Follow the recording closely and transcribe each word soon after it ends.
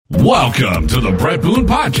Welcome to the Brett Boone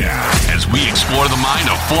Podcast, as we explore the mind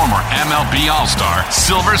of former MLB All-Star,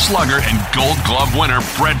 Silver Slugger, and Gold Glove winner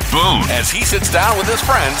Brett Boone, as he sits down with his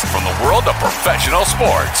friends from the world of professional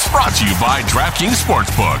sports. Brought to you by DraftKings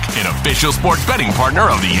Sportsbook, an official sports betting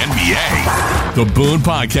partner of the NBA. The Boone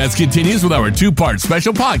Podcast continues with our two-part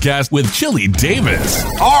special podcast with Chili Davis.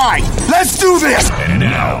 All right, let's do this. And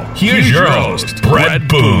now, here's your host, Brett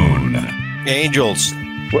Boone. Angels.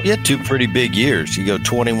 You had two pretty big years. You go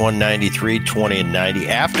 21-93, 20-90.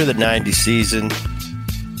 After the 90 season,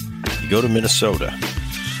 you go to Minnesota.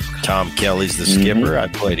 Tom Kelly's the skipper. I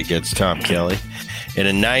played against Tom Kelly. And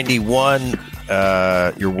in 91,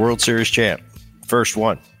 you're World Series champ. First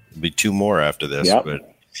one. There'll be two more after this. Yep.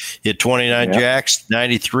 But you had 29 Jacks,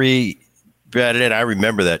 93. I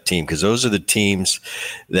remember that team because those are the teams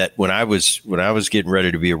that when I was getting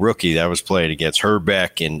ready to be a rookie, I was playing against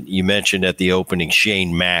Herbeck, and you mentioned at the opening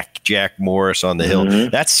Shane Mack, Jack Morris on the hill.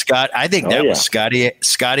 That's Scott. I think that was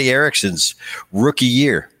Scotty Erickson's rookie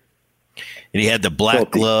year, and he had the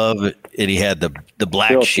black glove and he had the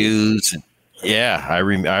black shoes. And, I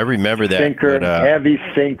remember that. Sinker, heavy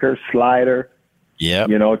sinker, slider. Yeah,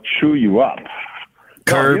 chew you up.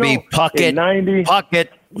 Kirby, Puckett, 90, Puckett.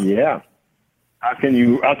 Yeah. How can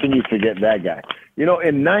you forget that guy?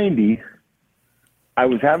 In 90, I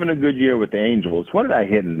was having a good year with the Angels. What did I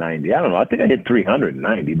hit in 90? I don't know. I think I hit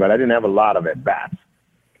 390, but I didn't have a lot of at-bats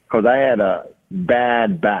because I had a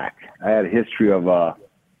bad back. I had a history of L4,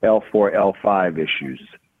 L5 issues,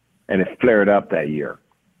 and it flared up that year.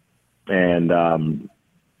 And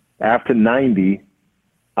after 90,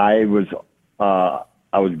 I was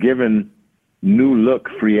given new look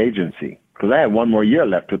free agency because I had one more year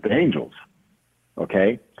left with the Angels.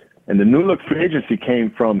 Okay. And the new look free agency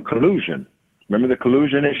came from collusion. Remember the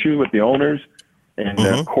collusion issue with the owners? And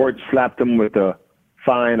the court slapped them with a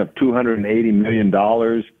fine of $280 million.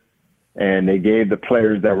 And they gave the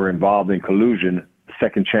players that were involved in collusion a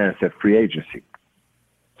second chance at free agency.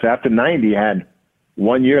 So after 90, I had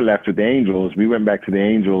 1 year left with the Angels. We went back to the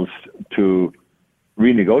Angels to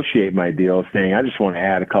renegotiate my deal, saying, I just want to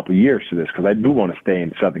add a couple years to this because I do want to stay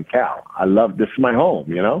in Southern Cal. This is my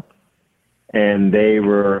home, And they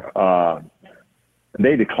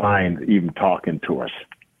declined even talking to us.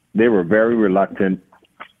 They were very reluctant,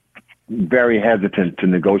 very hesitant to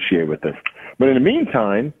negotiate with us. But in the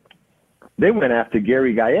meantime, they went after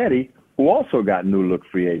Gary Gaetti, who also got new look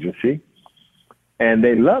free agency. And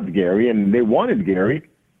they loved Gary and they wanted Gary.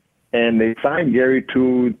 And they signed Gary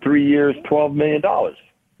to 3 years, $12 million,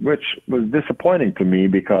 which was disappointing to me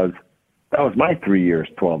because that was my 3 years,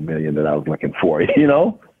 $12 million that I was looking for,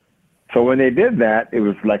 So when they did that, it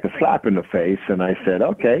was like a slap in the face, and I said,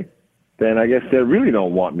 okay, then I guess they really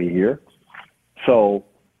don't want me here. So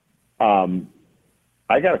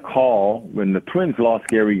I got a call when the Twins lost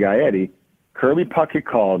Gary Gaetti. Kirby Puckett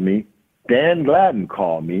called me, Dan Gladden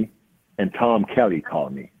called me, and Tom Kelly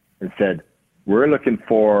called me and said, we're looking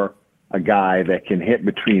for a guy that can hit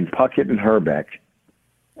between Puckett and Herbeck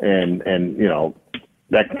and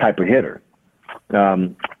that type of hitter.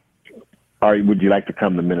 Would you like to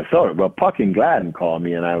come to Minnesota? Well, Puck and Gladden called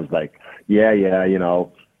me, and I was like,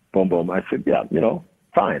 boom, boom. I said,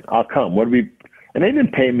 fine, I'll come. And they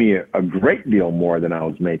didn't pay me a great deal more than I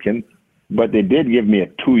was making, but they did give me a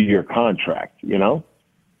 2-year contract, So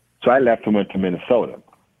I left and went to Minnesota.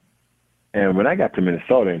 And when I got to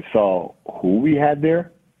Minnesota and saw who we had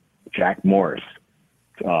there, Jack Morris,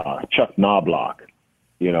 Chuck Knobloch,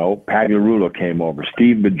 Patty Rulo came over,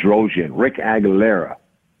 Steve Bedrosian, Rick Aguilera,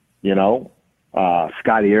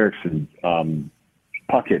 Scotty Erickson,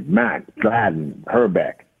 Puckett, Mack, Gladden,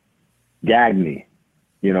 Herbeck, Gagne,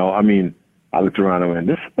 I looked around and went,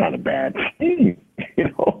 this is not a bad team. This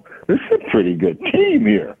is a pretty good team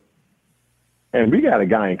here. And we got a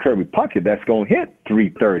guy in Kirby Puckett that's going to hit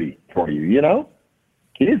 330 for you,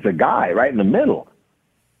 He's the guy right in the middle.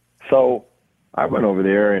 So I went over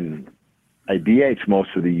there and I DH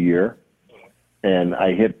most of the year, and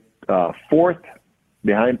I hit fourth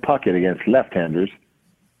behind Puckett against left-handers,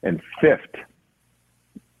 and fifth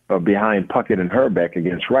behind Puckett and Herbeck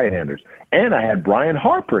against right-handers. And I had Brian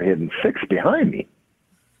Harper hitting sixth behind me.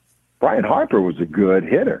 Brian Harper was a good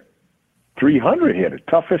hitter, 300 hitter,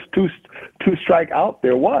 toughest two-strike out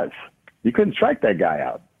there was. You couldn't strike that guy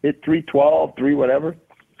out. Hit 312, 3 whatever.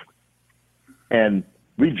 And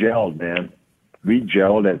we gelled, man. We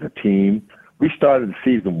gelled as a team. We started the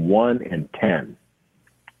season 1-10,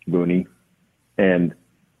 Booney. And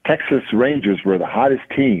Texas Rangers were the hottest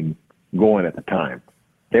team going at the time.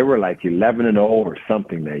 They were like 11-0 or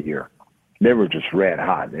something that year. They were just red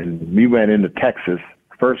hot. And we went into Texas,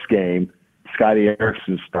 first game, Scotty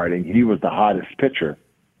Erickson starting. He was the hottest pitcher.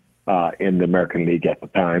 in the American League at the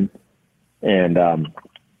time. And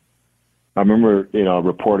I remember, a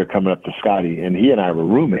reporter coming up to Scotty, and he and I were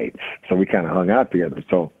roommates, so we kind of hung out together.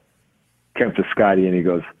 So came to Scotty, and he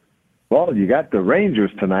goes, well, you got the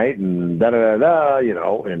Rangers tonight, and da-da-da-da,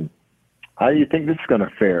 and how do you think this is going to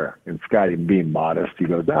fare? And Scotty, being modest, he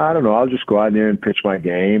goes, I don't know. I'll just go out there and pitch my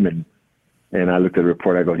game. And I looked at the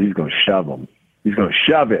report. I go, he's going to shove him. He's going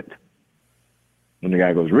to shove it. And the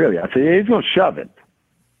guy goes, really? I say, yeah, he's going to shove it.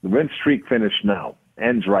 The win streak finished now.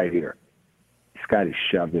 Ends right here. Scotty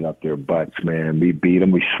shoved it up their butts, man. We beat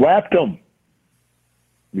them. We swept them.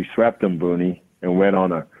 We swept them, Boone, and went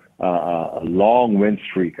on a long win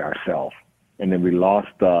streak ourselves. And then we lost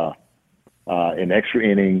an extra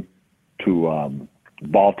inning to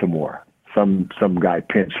Baltimore. Some guy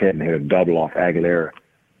pinch hit and hit a double off Aguilera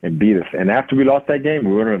and beat us. And after we lost that game,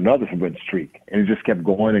 we went on another win streak, and it just kept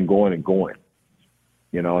going and going and going.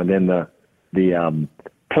 And then the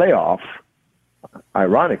playoffs,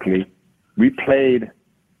 ironically, we played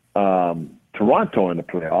Toronto in the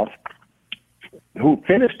playoffs, who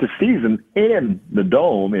finished the season in the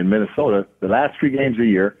Dome in Minnesota the last 3 games of the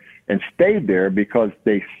year and stayed there because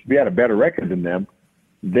we had a better record than them.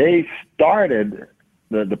 They started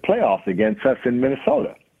the playoffs against us in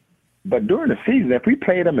Minnesota. But during the season, if we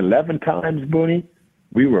played them 11 times, Boone,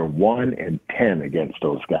 we were 1-10 against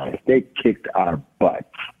those guys. They kicked our butts.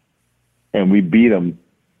 And we beat them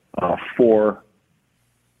 4.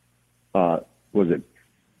 Was it?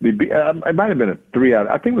 It might have been a 3 out.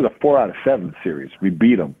 I think it was a 4 out of 7 series. We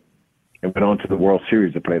beat them and went on to the World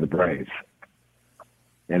Series to play the Braves.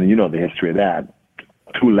 And you know the history of that.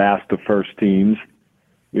 2 last to first teams,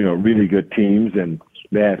 really good teams, and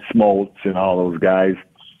they had Smoltz and all those guys.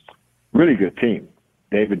 Really good team.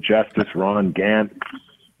 David Justice, Ron Gant,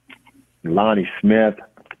 Lonnie Smith,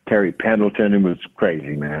 Terry Pendleton. It was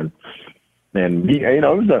crazy, man. And it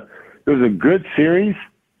was a good series.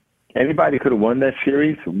 Anybody could have won that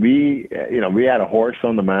series. We had a horse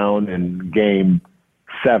on the mound in Game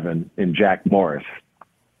 7 in Jack Morris.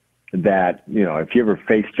 That if you ever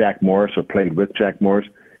faced Jack Morris or played with Jack Morris,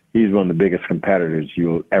 he's one of the biggest competitors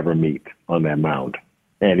you'll ever meet on that mound,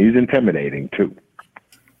 and he's intimidating too.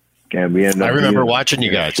 And we ended up. I remember watching you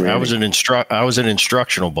guys. I was an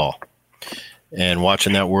instructional ball, and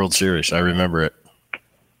watching that World Series. I remember it.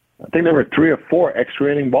 I think there were 3 or 4 extra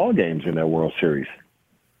inning ball games in that World Series.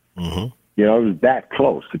 Mm-hmm. It was that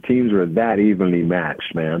close. The teams were that evenly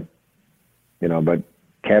matched, man. But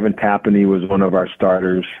Kevin Tapani was one of our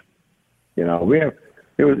starters. It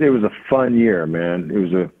was a fun year, man.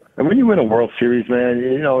 And when you win a World Series, man,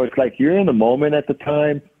 it's like you're in the moment at the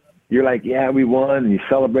time. You're like, yeah, we won, and you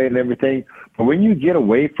celebrate and everything. But when you get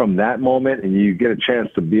away from that moment and you get a chance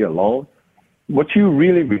to be alone, what you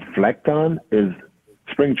really reflect on is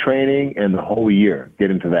spring training and the whole year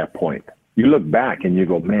getting to that point. You look back and you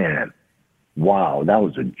go, man, wow, that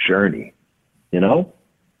was a journey, Yeah.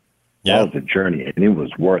 That was a journey, and it was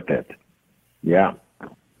worth it. Yeah.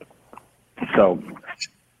 So.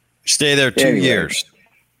 Stay there 2 years.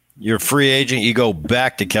 You're a free agent. You go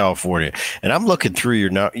back to California. And I'm looking through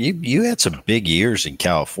you had some big years in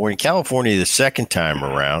California. California, the second time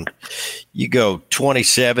around, you go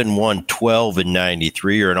 27, won 12 in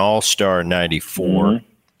 93. You're an all-star in 94. Mm-hmm.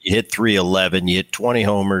 You hit 311. You hit 20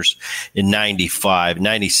 homers in 95.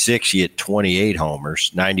 96, you hit 28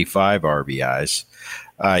 homers, 95 RBIs.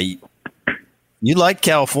 You like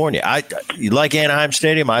California. You like Anaheim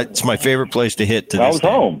Stadium? It's my favorite place to hit. I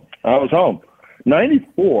was home.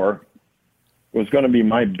 94 was going to be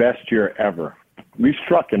my best year ever. We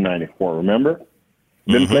struck in 94, remember?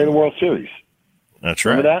 Didn't play the World Series. That's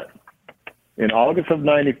right. Remember that? In August of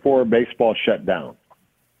 94, baseball shut down.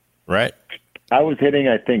 Right. I was hitting,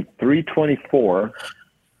 I think, 324,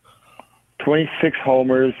 26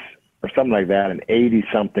 homers or something like that, and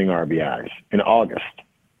 80-something RBIs in August.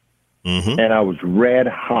 Mm-hmm. And I was red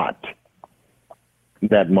hot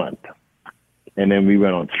that month. And then we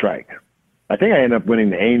went on strike. I think I ended up winning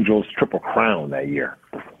the Angels Triple Crown that year.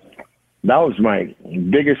 That was my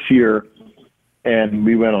biggest year, and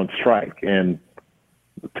we went on strike. And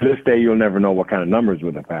to this day, you'll never know what kind of numbers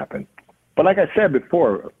would have happened. But like I said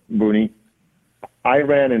before, Boone, I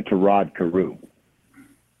ran into Rod Carew.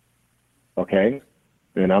 Okay?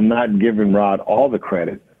 And I'm not giving Rod all the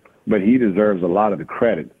credit, but he deserves a lot of the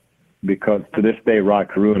credit because to this day, Rod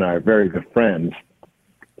Carew and I are very good friends.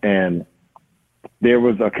 And there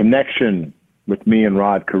was a connection with me and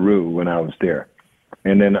Rod Carew when I was there.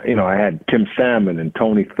 And then, I had Tim Salmon and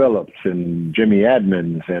Tony Phillips and Jimmy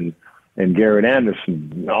Edmonds and Garrett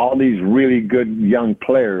Anderson, all these really good young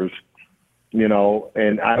players, and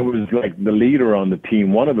I was like the leader on the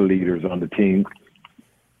team, one of the leaders on the team.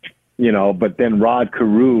 but then Rod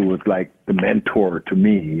Carew was like the mentor to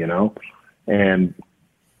me, and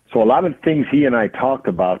so a lot of things he and I talked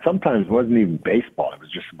about sometimes wasn't even baseball. It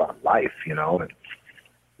was just about life, and,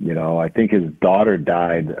 I think his daughter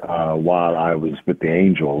died while I was with the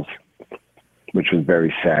Angels, which was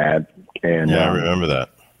very sad. And I remember that.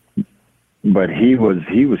 But he was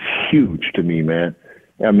huge to me, man.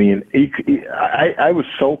 I mean, I was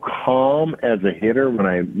so calm as a hitter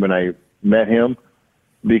when I met him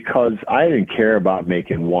because I didn't care about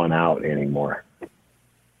making one out anymore.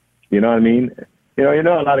 You know what I mean? A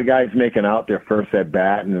lot of guys making out their first at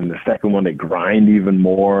bat, and then the second one they grind even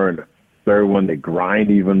more, and the third one they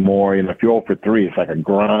grind even more. If you're 0 for 3, it's like a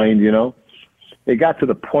grind. It got to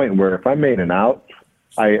the point where if I made an out,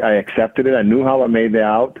 I accepted it. I knew how I made the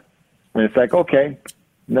out, and it's like, okay,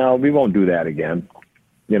 no, we won't do that again.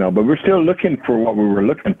 But we're still looking for what we were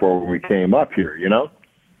looking for when we came up here.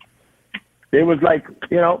 It was like,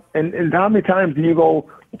 and how many times do you go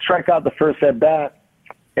strike out the first at bat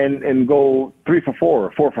and go 3 for 4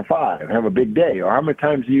 or 4 for 5 and have a big day? Or how many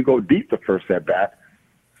times do you go deep the first at bat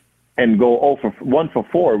and go 1 for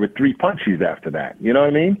 4 with 3 punchies after that? You know what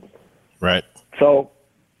I mean? Right. So,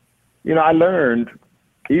 I learned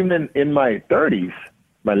even in my 30s,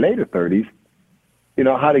 my later 30s,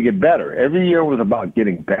 how to get better. Every year was about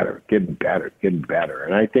getting better.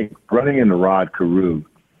 And I think running into Rod Carew,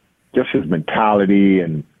 just his mentality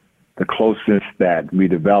and the closeness that we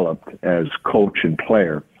developed as coach and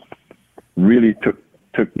player really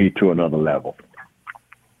took me to another level.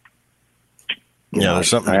 There's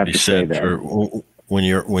something to be said for when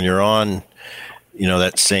you're on,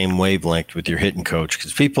 that same wavelength with your hitting coach,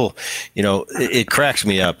 because people, it cracks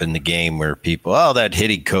me up in the game where people, that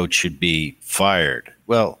hitting coach should be fired.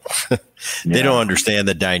 Well, they don't understand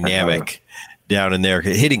the dynamic down in there.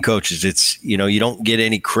 Hitting coaches, it's, you don't get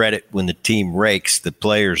any credit when the team rakes, the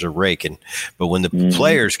players are raking, but when the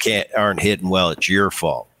players aren't hitting well, it's your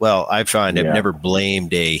fault. Well, I find I've never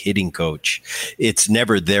blamed a hitting coach. It's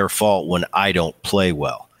never their fault when I don't play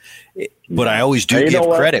well, but I always do give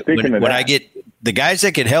credit when I get the guys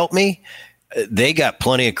that can help me. They got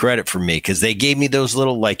plenty of credit from me because they gave me those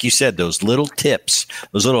little, like you said, those little tips,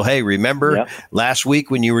 those little, hey, remember last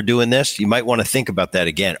week when you were doing this, you might want to think about that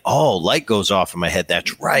again. Oh, light goes off in my head.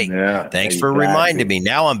 That's right. Yeah, thanks for reminding me.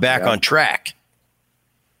 Now I'm back on track.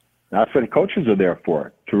 That's what the coaches are there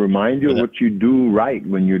for, to remind you what you do right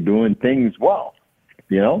when you're doing things well,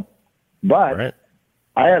 But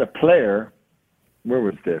I had a player, where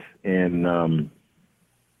was this? In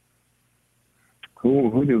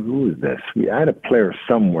Who is this? I had a player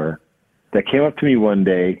somewhere that came up to me one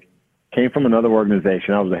day, came from another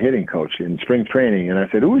organization. I was a hitting coach in spring training, and I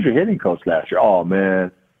said, "Who was your hitting coach last year?" "Oh,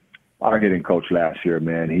 man, our hitting coach last year,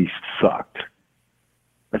 man, he sucked."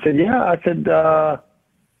 I said, "Yeah." I said,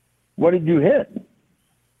 "What did you hit?"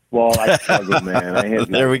 "Well, I struggled, man. I hit."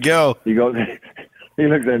 There we go. He goes. He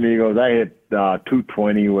looks at me. He goes, "I hit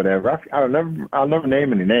 220, whatever." I'll never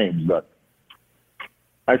name any names, but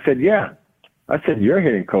I said, "Yeah." I said, "Your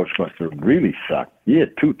hitting coach must have really sucked. He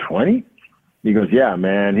hit 220? He goes, "Yeah,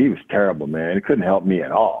 man, he was terrible, man. He couldn't help me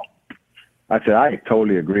at all." I said, "I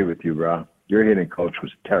totally agree with you, bro. Your hitting coach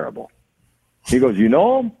was terrible." He goes, "You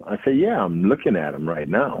know him?" I said, "Yeah, I'm looking at him right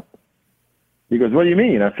now." He goes, "What do you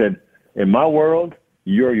mean?" I said, "In my world,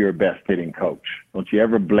 you're your best hitting coach. Don't you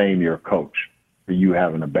ever blame your coach for you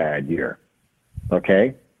having a bad year,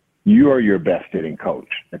 okay? You are your best hitting coach.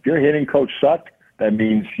 If your hitting coach sucked, that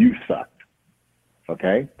means you sucked.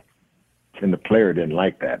 Okay?" And the player didn't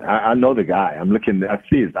like that. I know the guy. I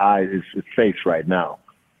see his eyes, his face right now,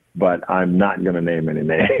 but I'm not going to name any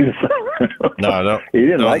names. No, don't. He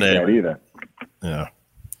didn't like that either. Yeah.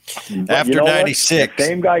 But after 96, the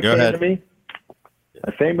same guy came ahead. to me.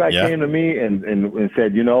 The same guy came to me and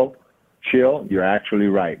said, "Chill, you're actually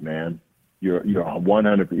right, man. You're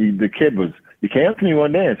 100." The kid was. He came to me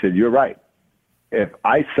one day and said, "You're right. If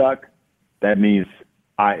I suck, that means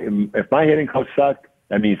if my hitting coach sucked,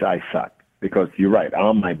 that means I suck, because you're right.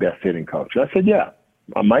 I'm my best hitting coach." I said, "Yeah,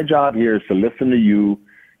 my job here is to listen to you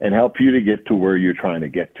and help you to get to where you're trying to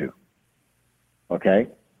get to. Okay?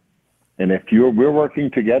 And if we're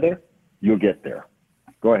working together, you'll get there.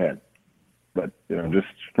 Go ahead." But just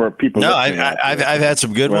for people. No, I've had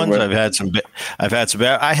some good ones. I've had some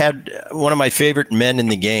bad. I had one of my favorite men in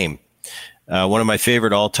the game. One of my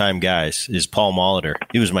favorite all-time guys is Paul Molitor.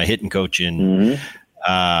 He was my hitting coach in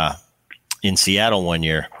Seattle one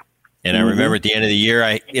year, And I remember at the end of the year,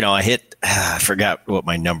 I hit, I forgot what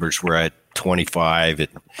my numbers were at 25,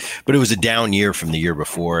 but it was a down year from the year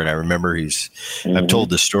before. And I remember I've told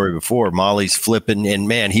this story before. Molly's flipping, and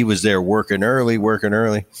man, he was there working early,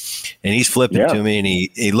 and he's flipping to me, and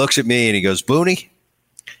he looks at me and he goes, Boone, he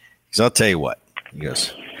goes, I'll tell you what. He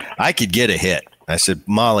goes, I could get a hit. I said,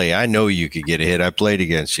 Molly, I know you could get a hit. I played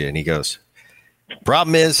against you. And he goes,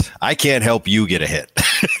 problem is, I can't help you get a hit.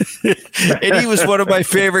 And he was one of my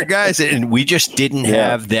favorite guys. And we just didn't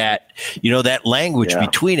have that, that language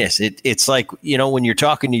between us. It's like, when you're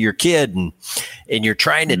talking to your kid and you're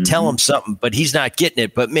trying to tell him something, but he's not getting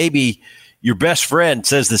it. But maybe your best friend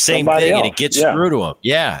says the same thing and it gets through to him.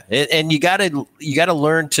 Yeah. And you gotta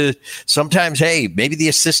learn to sometimes, hey, maybe the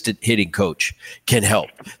assistant hitting coach can help.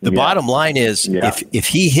 The bottom line is if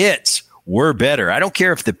he hits, we're better. I don't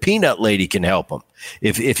care if the peanut lady can help him.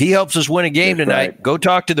 If he helps us win a game tonight, go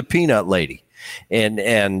talk to the peanut lady. But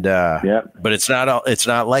it's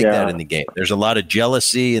not like that in the game. There's a lot of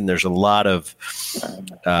jealousy and there's a lot of,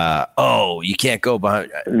 you can't go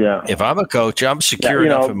behind. Yeah. If I'm a coach, I'm secure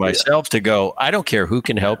enough in myself to go, I don't care who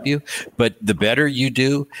can help you, but the better you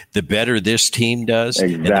do, the better this team does,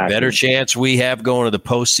 and the better chance we have going to the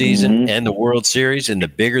postseason and the World Series, and the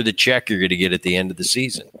bigger the check you're going to get at the end of the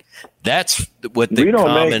season. That's what the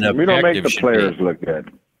common objective should be. We don't make the players look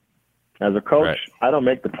good. As a coach, I don't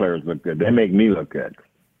make the players look good. They make me look good.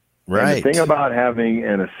 Right. And the thing about having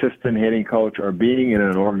an assistant hitting coach or being in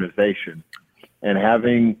an organization and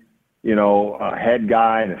having, a head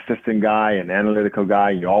guy, an assistant guy, an analytical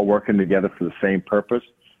guy, you're all working together for the same purpose,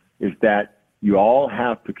 is that you all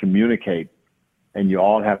have to communicate and you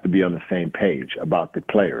all have to be on the same page about the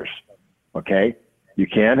players. Okay? You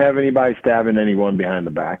can't have anybody stabbing anyone behind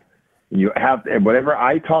the back. You have, and whatever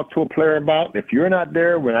I talk to a player about, if you're not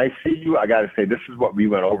there when I see you, I got to say, this is what we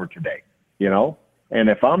went over today, And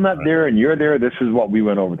if I'm not there and you're there, this is what we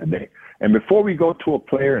went over today. And before we go to a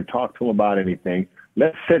player and talk to him about anything,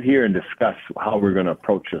 let's sit here and discuss how we're going to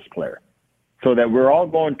approach this player so that we're all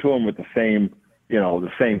going to him with the same,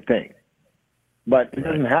 the same thing. But it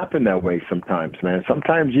doesn't happen that way sometimes, man.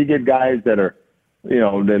 Sometimes you get guys that are,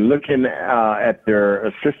 they're looking at their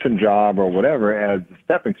assistant job or whatever as a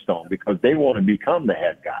stepping stone because they want to become the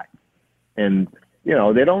head guy. And,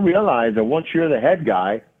 they don't realize that once you're the head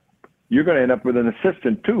guy, you're going to end up with an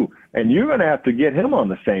assistant too. And you're going to have to get him on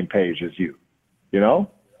the same page as you,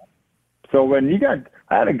 So when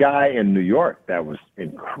I had a guy in New York that was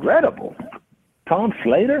incredible. Tom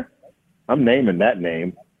Slater, I'm naming that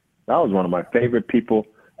name. That was one of my favorite people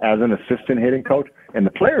as an assistant hitting coach. And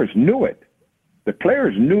the players knew it. The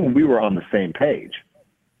players knew we were on the same page,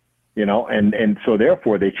 and so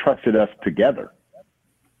therefore they trusted us together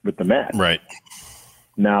with the match. Right.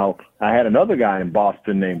 Now, I had another guy in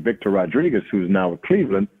Boston named Victor Rodriguez, who's now with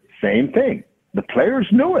Cleveland. Same thing. The players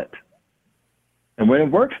knew it. And when it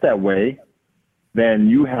works that way, then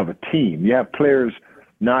you have a team. You have players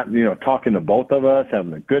not, talking to both of us,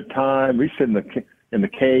 having a good time. We sit in the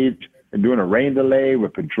cage and doing a rain delay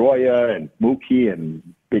with Pedroia and Mookie and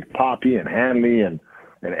Big Papi and Hanley and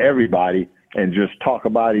everybody, and just talk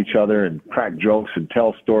about each other and crack jokes and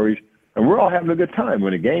tell stories. And we're all having a good time.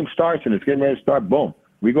 When the game starts and it's getting ready to start, boom,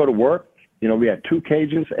 we go to work. We had 2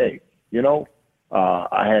 cages. Hey,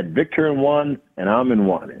 I had Victor in one and I'm in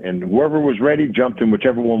one. And whoever was ready jumped in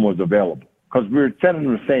whichever one was available because we were sending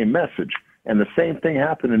them the same message. And the same thing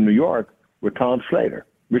happened in New York with Tom Slater.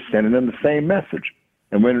 We're sending them the same message.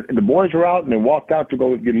 And when the boys were out and they walked out to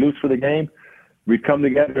go get loose for the game, we'd come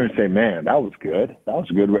together and say, man, that was good. That was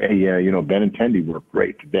good. Hey, Ben and Tendi worked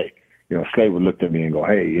great today. Slade would look at me and go,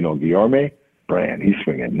 hey, Guillorme, Brand, he's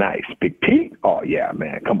swinging nice. Big Pete? Oh, yeah,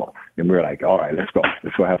 man, come on. And we were like, all right, let's go.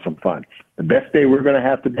 Let's go have some fun. The best day we're going to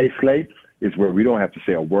have today, Slade, is where we don't have to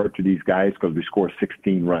say a word to these guys because we scored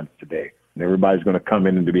 16 runs today. And everybody's going to come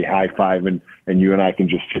in and to be high-fiving, and you and I can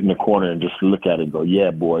just sit in the corner and just look at it and go,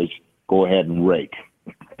 yeah, boys, go ahead and rake.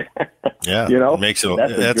 Yeah, makes it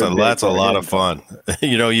that's a lot of fun.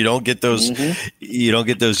 You don't get those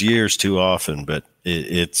years too often, but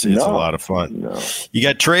it's a lot of fun. No. You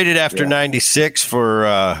got traded after 96 for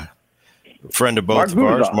a friend of both of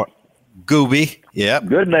ours, Gooby. Yeah,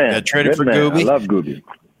 good man. Got traded for Gooby. I love Gooby.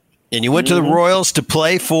 And you went to the Royals to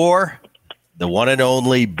play for the one and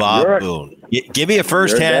only Bob Boone. Give me a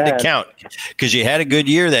first-hand account because you had a good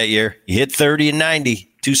year that year. You hit 30 and 90.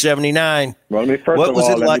 279. Well, let me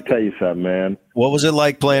tell you something, man. What was it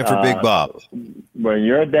like playing for Big Bob? When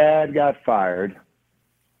your dad got fired,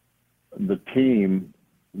 the team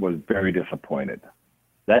was very disappointed.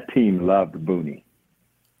 That team loved Boone.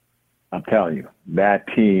 I'm telling you, that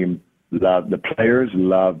team loved, the players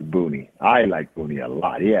loved Boone. I liked Boone a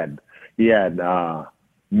lot. He had He had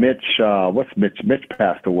Mitch. What's Mitch? Mitch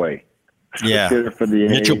passed away. Yeah, For the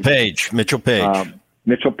Mitchell Page. Mitchell Page.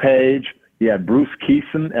 Mitchell Page. He had Bruce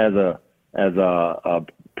Keeson as a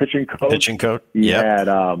pitching coach. Pitching coach. He had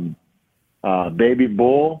Baby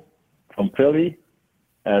Bull from Philly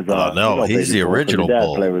as a. He's the original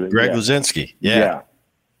Bull. Greg Luzinski. Yeah.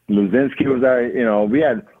 Luzinski was there. We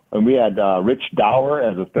had Rich Dower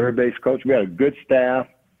as a third base coach. We had a good staff.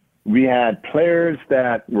 We had players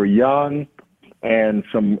that were young and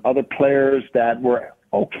some other players that were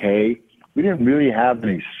okay. We didn't really have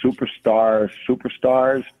any superstars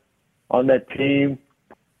on that team.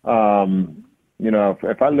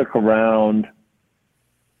 If I look around,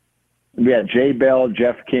 we had Jay Bell,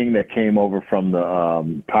 Jeff King that came over from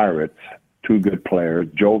the Pirates, two good players,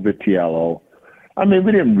 Joe Vitiello. I mean,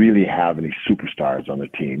 we didn't really have any superstars on the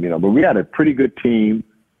team, but we had a pretty good team,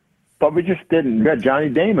 but we just didn't. We had Johnny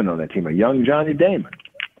Damon on that team, a young Johnny Damon.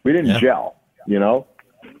 We didn't gel,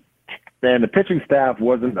 And the pitching staff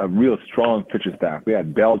wasn't a real strong pitching staff. We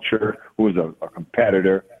had Belcher, who was a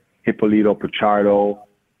competitor, Hippolito Pichardo.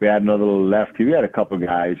 We had another little lefty. We had a couple of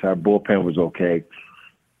guys. Our bullpen was okay.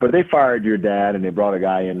 But they fired your dad, and they brought a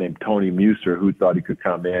guy in named Tony Muser who thought he could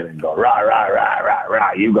come in and go, rah, rah, rah, rah,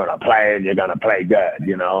 rah, you're going to play, and you're going to play good, and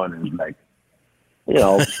it was like,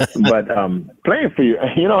 but playing for you,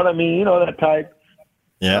 you know what I mean? That type.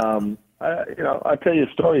 Yeah. I'll tell you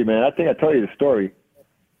a story, man. I think I told you the story.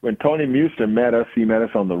 When Tony Muser met us, he met us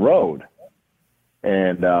on the road.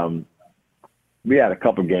 And we had a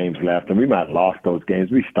couple games left, and we might have lost those games.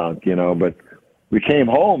 We stunk, but we came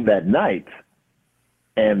home that night,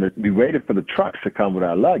 and we waited for the trucks to come with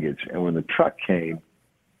our luggage. And when the truck came,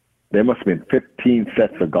 there must have been 15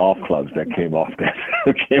 sets of golf clubs that came off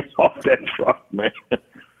that truck, man.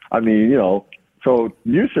 I mean, so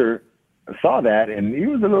Muser saw that, and he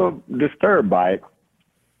was a little disturbed by it.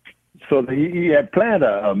 So he had planned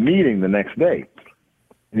a meeting the next day.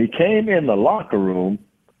 And he came in the locker room,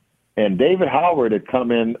 and David Howard had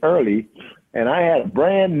come in early, and I had a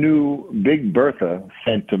brand new Big Bertha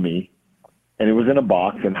sent to me, and it was in a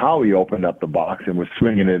box, and Howie opened up the box and was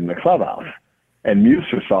swinging it in the clubhouse. And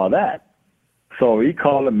Muser saw that. So he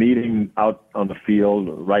called a meeting out on the field,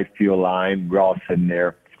 right field line. We're all sitting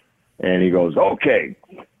there, and he goes, okay,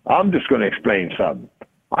 I'm just going to explain something.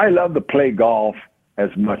 I love to play golf as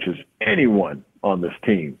much as anyone on this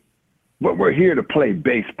team, but we're here to play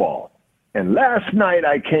baseball. And last night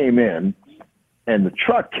I came in, and the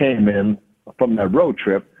truck came in from that road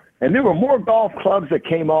trip, and there were more golf clubs that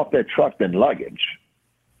came off that truck than luggage.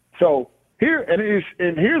 So here's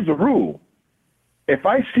the rule. If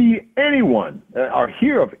I see anyone or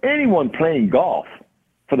hear of anyone playing golf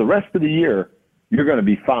for the rest of the year, you're going to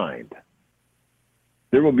be fined.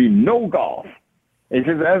 There will be no golf. And he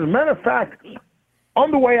says, as a matter of fact,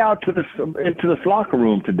 on the way out into this locker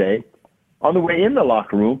room today, on the way in the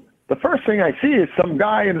locker room, the first thing I see is some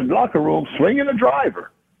guy in the locker room swinging a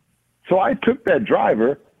driver. So I took that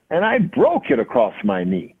driver and I broke it across my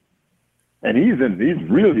knee. And he's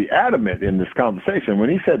really adamant in this conversation. When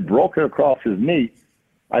he said broke it across his knee,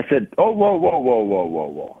 I said, oh,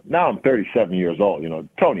 whoa. Now I'm 37 years old.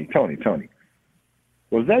 Tony.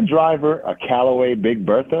 Was that driver a Callaway Big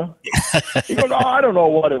Bertha? He goes, I don't know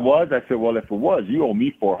what it was. I said, well, if it was, you owe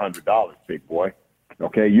me $400, big boy.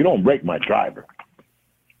 Okay, you don't break my driver.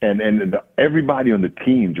 And everybody on the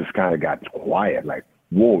team just kind of got quiet, like,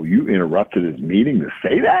 whoa, you interrupted his meeting to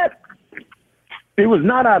say that? It was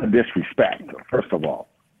not out of disrespect, first of all,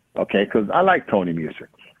 okay, because I like Tony Muser.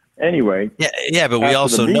 Anyway. Yeah, but we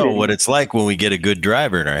also know what it's like when we get a good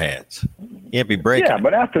driver in our hands. You can't be breaking. Yeah,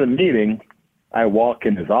 but after the meeting, I walk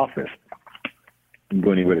in his office,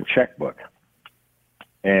 Boone, with a checkbook.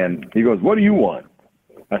 And he goes, what do you want?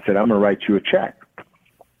 I said, I'm going to write you a check.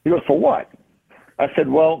 He goes, for what? I said,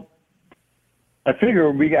 well, I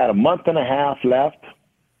figure we got a month and a half left,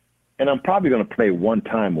 and I'm probably going to play one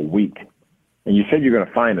time a week. And you said you're going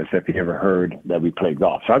to fine us if you ever heard that we play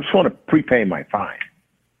golf. So I just want to prepay my fine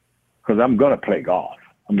because I'm going to play golf.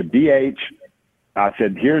 I'm a DH. I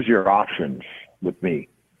said, here's your options with me.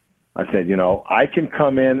 I said, I can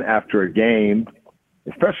come in after a game,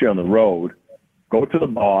 especially on the road, go to the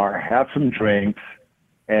bar, have some drinks,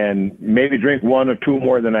 and maybe drink one or two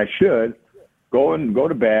more than I should, go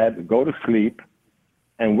to bed, go to sleep,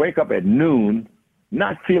 and wake up at noon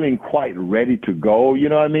not feeling quite ready to go, you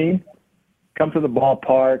know what I mean? Come to the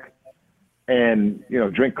ballpark and,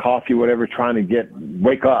 drink coffee, whatever, trying to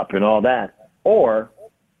wake up and all that. Or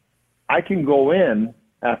I can go in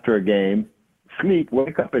after a game, sleep,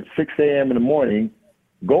 wake up at 6 a.m. in the morning,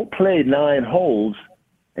 go play 9 holes,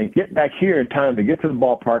 and get back here in time to get to the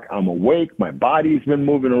ballpark. I'm awake. My body's been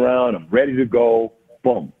moving around. I'm ready to go.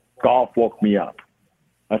 Boom. Golf woke me up.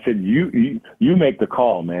 I said, you make the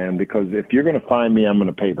call, man, because if you're going to fine me, I'm going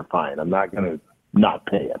to pay the fine. I'm not going to not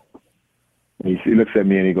pay it. And he looks at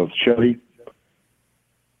me and he goes, Chili,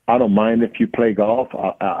 I don't mind if you play golf.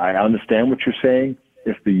 I understand what you're saying.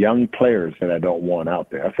 It's the young players that I don't want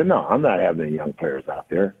out there. I said, no, I'm not having any young players out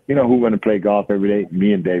there. You know who want to play golf every day?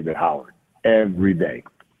 Me and David Howard. Every day.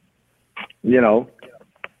 You know,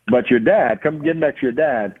 but your dad, getting back to your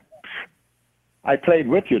dad, I played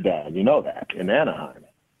with your dad, you know that, in Anaheim.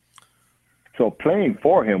 So playing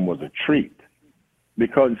for him was a treat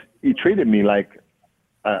because he treated me like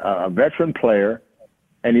a veteran player,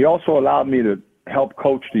 and he also allowed me to help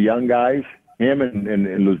coach the young guys. Him and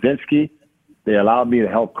Luzinski, they allowed me to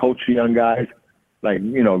help coach the young guys. Like,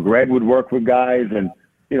 you know, Greg would work with guys, and,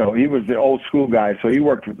 you know, he was the old school guy, so he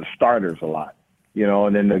worked with the starters a lot, you know,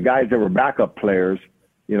 and then the guys that were backup players,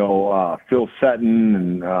 you know, Phil Sutton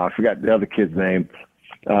and I forgot the other kid's name,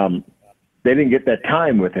 they didn't get that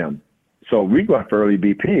time with him. So we go for early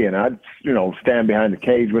BP, and I'd, you know, stand behind the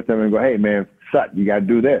cage with them and go, hey, man, Sutton, you got to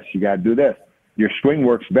do this. You got to do this. Your swing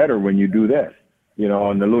works better when you do this. You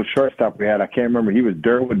know, and the little shortstop we had, I can't remember, he was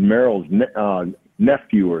Derwood Merrill's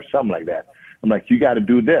nephew or something like that. I'm like, you got to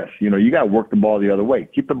do this. You know, you got to work the ball the other way.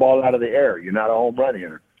 Keep the ball out of the air. You're not a home run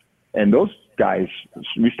hitter. And those guys,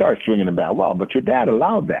 we started swinging the bat well, but your dad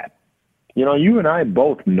allowed that. You know, you and I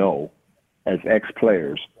both know as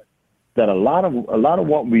ex-players that a lot of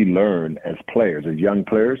what we learn as players, as young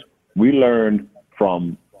players, we learned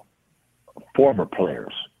from former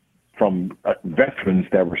players, from veterans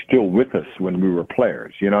that were still with us when we were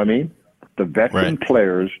players. You know what I mean? The veteran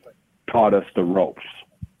players taught us the ropes.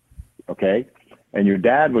 Okay? And your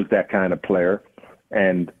dad was that kind of player.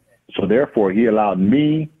 And so therefore he allowed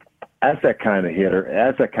me as that kind of hitter,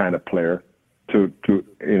 as that kind of player to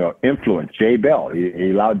you know, influence Jay Bell. He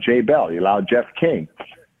allowed Jay Bell. He allowed Jeff King.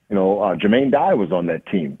 You know, Jermaine Dye was on that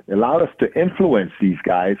team. It allowed us to influence these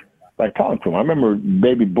guys by talking to them. I remember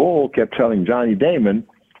Baby Bull kept telling Johnny Damon,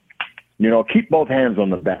 you know, keep both hands on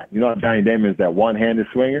the bat. You know how Johnny Damon is that one-handed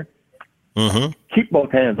swinger? Mm-hmm. Keep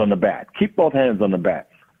both hands on the bat. Keep both hands on the bat.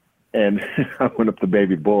 And I went up to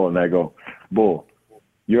Baby Bull and I go, Bull,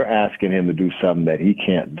 you're asking him to do something that he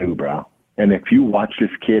can't do, bro. And if you watch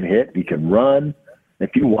this kid hit, he can run.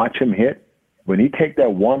 If you watch him hit, when he take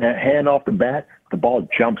that one hand off the bat, the ball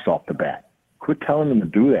jumps off the bat. Quit telling him to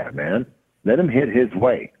do that, man. Let him hit his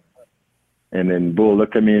way. And then Bull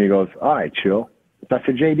looked at me and he goes, all right, chill. So I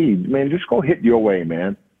said, JD, man, just go hit your way,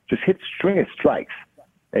 man. Just hit string of strikes.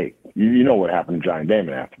 Hey, you know what happened to Johnny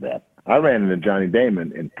Damon after that. I ran into Johnny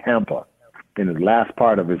Damon in Tampa in his last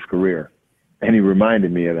part of his career, and he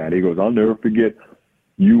reminded me of that. He goes, I'll never forget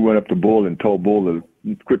you went up to Bull and told Bull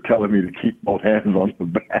to quit telling me to keep both hands on the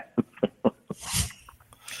bat.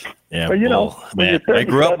 Yeah, but, you Bull, know, man, I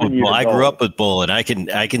grew up with Bull. I grew up with Bull, and I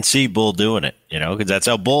can see Bull doing it, you know, because that's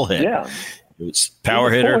how Bull hit. Yeah. It was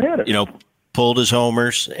power hitter, you know, pulled his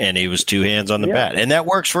homers, and he was two hands on the bat. And that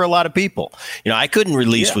works for a lot of people. You know, I couldn't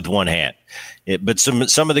release with one hand. But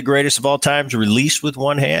some of the greatest of all times release with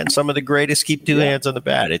one hand. Some of the greatest keep two hands on the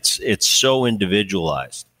bat. It's so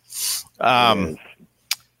individualized. You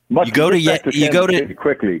go to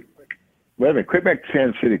quickly. Wait a minute, quick back to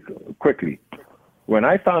Kansas City quickly. When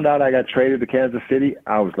I found out I got traded to Kansas City,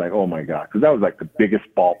 I was like, oh my God, because that was like the biggest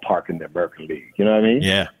ballpark in the American League. You know what I mean?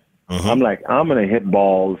 Yeah. Mm-hmm. I'm like, I'm gonna hit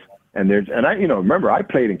balls, and I, you know, remember I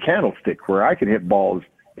played in Candlestick where I could hit balls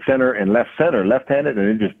center, left-handed,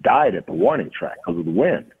 and it just died at the warning track because of the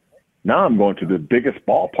wind. Now I'm going to the biggest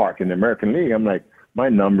ballpark in the American League. I'm like, my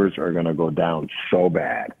numbers are going to go down so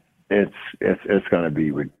bad. It's going to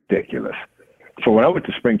be ridiculous. So when I went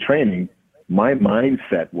to spring training, my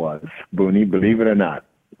mindset was, Boone, believe it or not,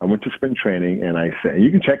 I went to spring training and I said, you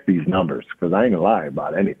can check these numbers because I ain't gonna lie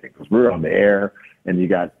about anything because we're on the air and you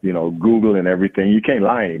got, you know, Google and everything. You can't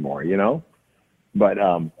lie anymore, you know? But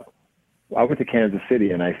I went to Kansas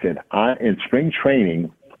City and I said, in spring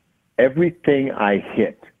training, everything I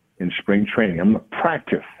hit in spring training, I'm going to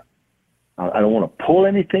practice. I don't want to pull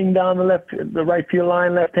anything down the right field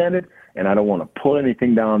line left-handed, and I don't want to pull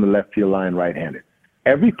anything down the left field line right-handed.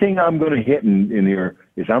 Everything I'm going to hit in here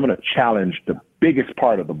is I'm going to challenge the biggest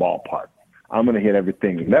part of the ballpark. I'm going to hit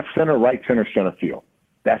everything left center, right center, center field.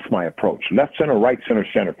 That's my approach. Left center, right center,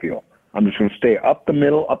 center field. I'm just going to stay up the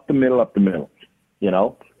middle, you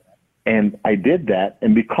know? And I did that.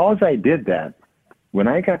 And because I did that, when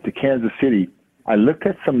I got to Kansas City, I looked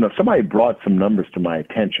at somebody brought some numbers to my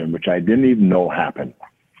attention, which I didn't even know happened.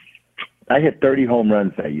 I hit 30 home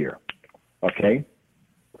runs that year. Okay.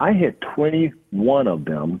 I hit 21 of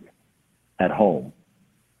them at home.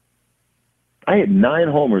 I hit 9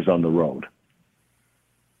 homers on the road.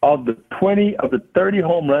 Of the 30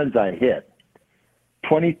 home runs I hit,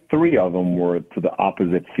 23 of them were to the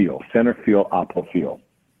opposite field, center field, oppo field.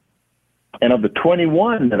 And of the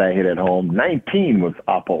 21 that I hit at home, 19 was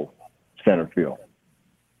oppo center field.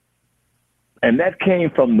 And that came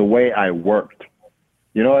from the way I worked.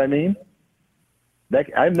 You know what I mean?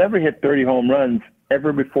 I've never hit 30 home runs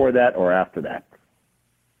ever before that or after that.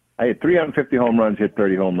 I hit 350 home runs, hit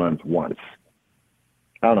 30 home runs once.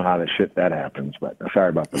 I don't know how the shit that happens, but sorry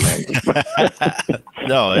about the language.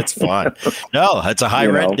 No, it's fine. No, it's a high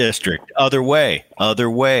rent district. Other way.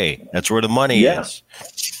 That's where the money is.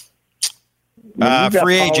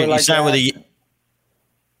 Free agent, you signed with a...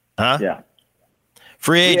 Huh? Yeah.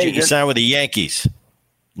 Free agent, you signed with the Yankees.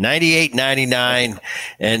 98, 99.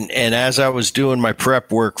 And as I was doing my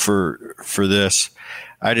prep work for this,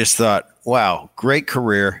 I just thought, wow, great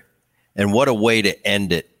career. And what a way to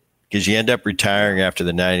end it. Because you end up retiring after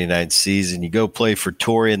the 99 season. You go play for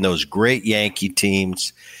Torrey and those great Yankee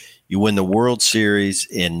teams. You win the World Series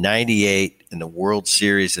in 98 and the World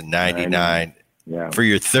Series in 99. Yeah. For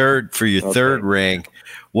your third ring.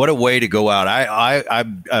 What a way to go out.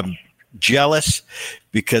 I'm jealous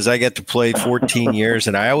because I get to play 14 years,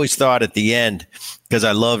 and I always thought at the end, because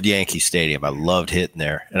I loved Yankee Stadium, I loved hitting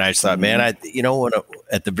there, and I just thought, man, at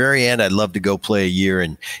the very end, I'd love to go play a year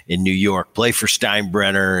in New York, play for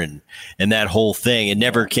Steinbrenner and that whole thing. It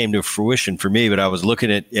never came to fruition for me, but I was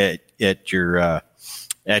looking at your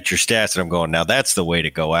stats, and I'm going, now that's the way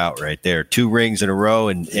to go out right there. 2 rings in a row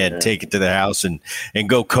and take it to the house and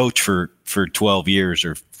go coach for 12 years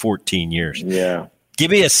or 14 years. Yeah.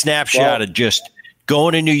 Give me a snapshot of just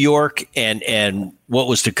going to New York and what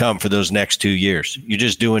was to come for those next 2 years. You're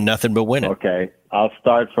just doing nothing but winning. Okay. I'll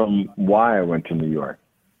start from why I went to New York.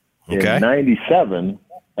 Okay. In 97,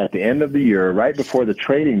 at the end of the year, right before the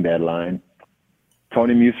trading deadline,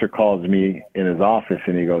 Tony Muser calls me in his office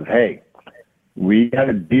and he goes, hey, we got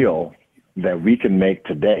a deal that we can make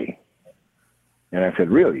today. And I said,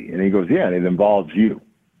 really? And he goes, yeah, and it involves you.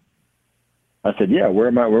 I said, yeah,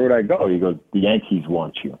 where would I go? He goes, the Yankees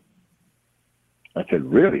want you. I said,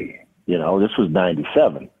 really? This was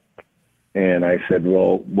 97. And I said,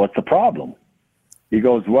 well, what's the problem? He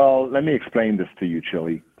goes, well, let me explain this to you,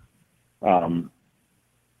 Chili.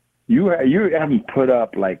 You haven't put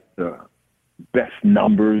up like the best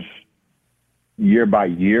numbers year by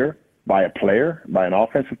year by a player, by an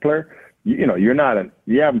offensive player. You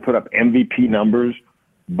haven't put up MVP numbers,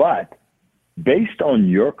 but based on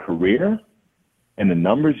your career and the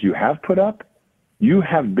numbers you have put up, you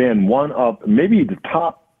have been one of maybe the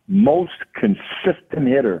top most consistent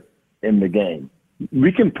hitter in the game.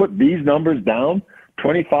 We can put these numbers down,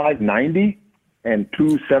 25, 90, and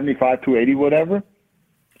 275, 280, whatever,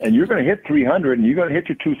 and you're going to hit 300, and you're going to hit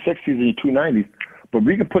your 260s and your 290s, but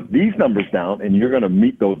we can put these numbers down, and you're going to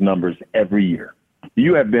meet those numbers every year.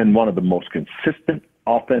 You have been one of the most consistent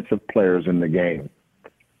offensive players in the game,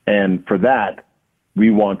 and for that,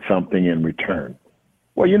 we want something in return.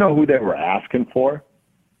 Well, you know who they were asking for?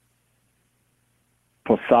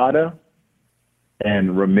 Posada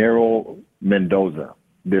and Ramiro Mendoza,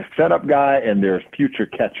 their setup guy and their future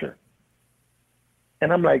catcher.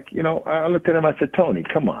 And I'm like, I looked at him, I said, Tony,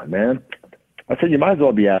 come on, man. I said, you might as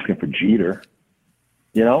well be asking for Jeter.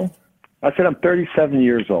 I said, I'm 37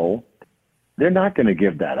 years old. They're not going to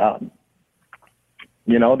give that up.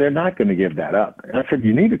 They're not going to give that up. And I said,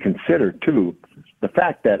 you need to consider, too, the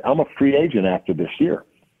fact that I'm a free agent after this year.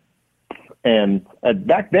 And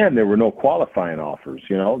back then, there were no qualifying offers.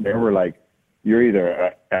 They were like, you're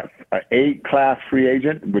either an A-class free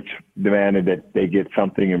agent, which demanded that they get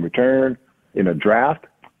something in return in a draft.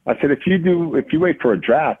 I said, if you wait for a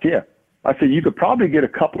draft, yeah. I said, you could probably get a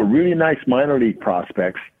couple of really nice minor league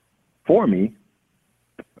prospects for me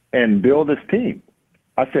and build this team.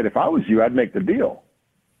 I said, if I was you, I'd make the deal.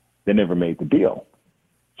 They never made the deal.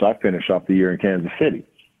 So I finished off the year in Kansas City.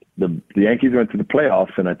 The Yankees went to the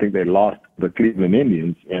playoffs, and I think they lost the Cleveland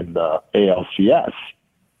Indians in the ALCS.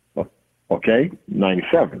 Okay,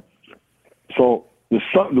 97. So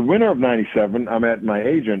the winter of 97, I'm at my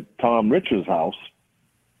agent, Tom Rich's house,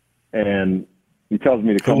 and he tells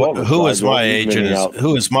me to come over. Who is my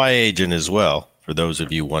agent as well, for those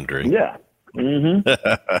of you wondering. Yeah. Mm-hmm.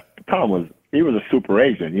 Tom was a super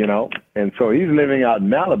agent, and so he's living out in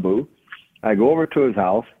Malibu. I go over to his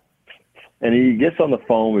house, and he gets on the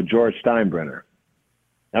phone with George Steinbrenner.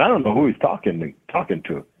 And I don't know who he's talking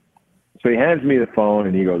to. So he hands me the phone,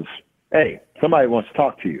 and he goes, hey, somebody wants to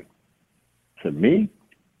talk to you. I said, me?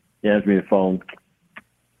 He hands me the phone.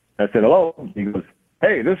 I said, hello. He goes,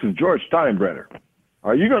 hey, this is George Steinbrenner.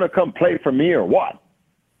 Are you going to come play for me or what?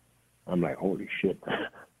 I'm like, holy shit,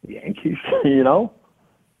 the Yankees, you know?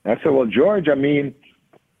 I said, well, George, I mean,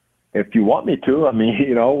 if you want me to, I mean,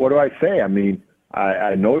 you know, what do I say? I mean,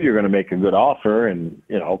 I know you're going to make a good offer, and,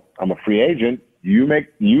 you know, I'm a free agent. You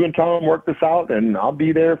and Tom work this out, and I'll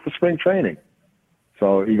be there for spring training.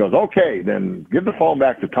 So he goes, okay, then give the phone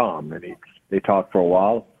back to Tom. And they talked for a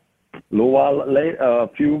while. A little while later,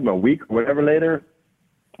 a week, whatever later,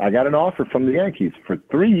 I got an offer from the Yankees for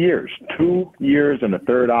 3 years, 2 years and a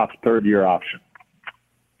third year option.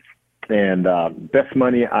 And best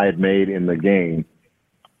money I had made in the game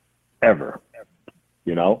ever,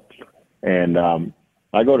 you know. And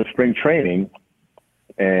I go to spring training,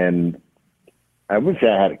 and I wouldn't say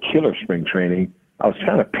I had a killer spring training. I was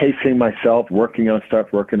kind of pacing myself, working on stuff.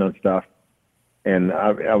 And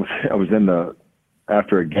I was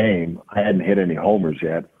after a game, I hadn't hit any homers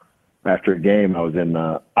yet. After a game, I was in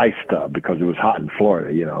the ice tub because it was hot in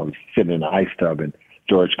Florida. You know, I was sitting in the ice tub, and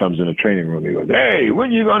George comes in the training room. He goes, hey, when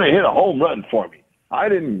are you going to hit a home run for me? I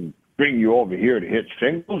didn't bring you over here to hit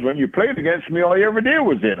singles. When you played against me, all you ever did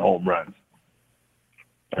was hit home runs.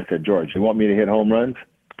 I said, George, you want me to hit home runs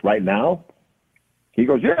right now? He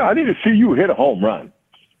goes, yeah, I need to see you hit a home run.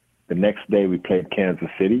 The next day we played Kansas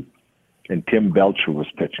City, and Tim Belcher was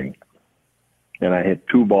pitching. And I hit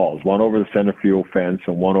 2 balls, one over the center field fence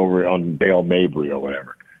and one over on Dale Mabry or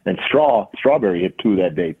whatever. And Strawberry hit 2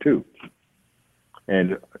 that day too.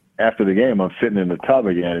 And after the game, I'm sitting in the tub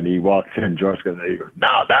again, and he walks in. George goes,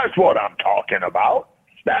 now that's what I'm talking about.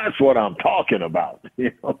 That's what I'm talking about.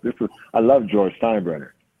 You know, I love George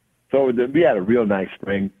Steinbrenner. So we had a real nice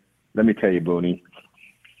spring. Let me tell you, Boone,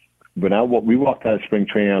 we walked out of spring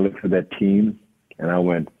training, I looked at that team, and I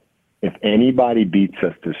went, if anybody beats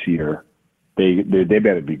us this year, they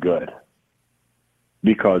better be good.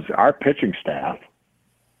 Because our pitching staff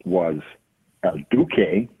was El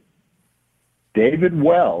Duque, David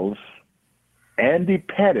Wells, Andy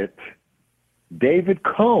Pettit, David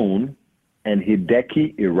Cohn, and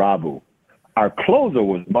Hideki Irabu. Our closer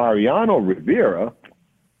was Mariano Rivera.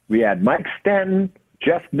 We had Mike Stanton,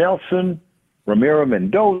 Jeff Nelson, Ramiro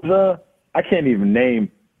Mendoza. I can't even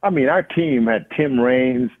name. I mean, our team had Tim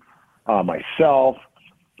Raines, myself,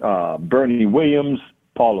 Bernie Williams,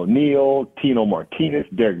 Paul O'Neill, Tino Martinez,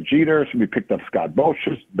 Derek Jeter. So we picked up Scott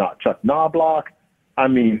Boshers, Chuck Knobloch. I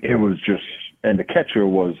mean, it was just, and the catcher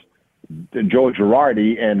was Joe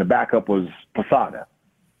Girardi, and the backup was Posada,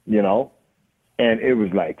 you know? And it was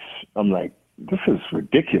like, I'm like, this is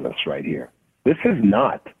ridiculous right here. This is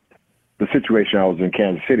not the situation I was in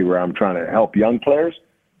Kansas City where I'm trying to help young players.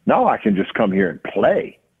 Now I can just come here and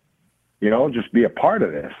play, you know, just be a part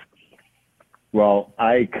of this. Well,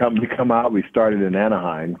 we come out, we started in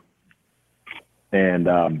Anaheim,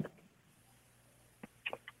 and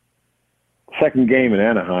second game in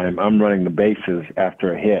Anaheim, I'm running the bases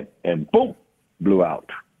after a hit, and boom, blew out.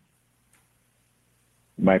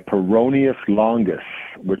 My peroneus longus,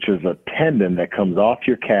 which is a tendon that comes off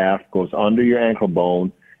your calf, goes under your ankle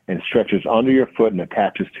bone, and stretches under your foot and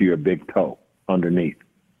attaches to your big toe underneath.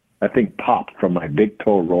 That thing popped from my big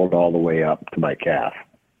toe, rolled all the way up to my calf.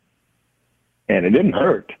 And it didn't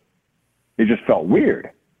hurt. It just felt weird.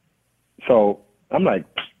 So I'm like,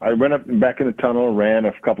 I went up and back in the tunnel, ran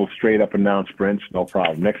a couple straight up and down sprints, no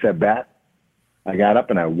problem. Next at bat, I got up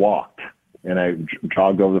and I walked. And I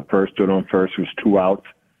jogged over the first, stood on first. It was 2 outs.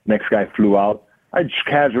 Next guy flew out. I just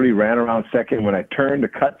casually ran around second. When I turned to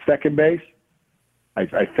cut second base,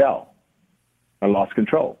 I fell. I lost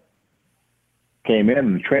control. Came in,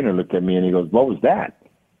 and the trainer looked at me, and he goes, what was that?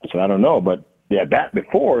 I said, I don't know, but the at bat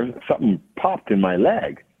before, something popped in my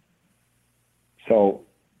leg. So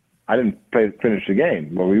I didn't finish the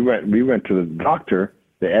game. Well, we went to the doctor.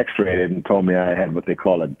 They x-rayed it and told me I had what they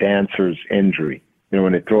call a dancer's injury. You know,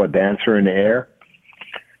 when they throw a dancer in the air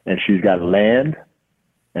and she's got to land,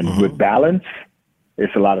 and with balance,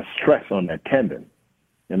 it's a lot of stress on that tendon.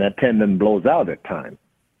 And that tendon blows out at times.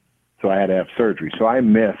 So I had to have surgery. So I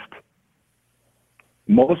missed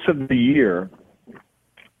most of the year.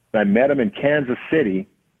 I met him in Kansas City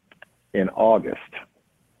in August.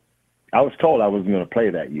 I was told I wasn't going to play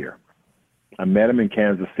that year. I met him in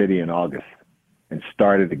Kansas City in August and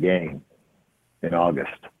started the game in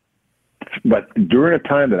August. But during the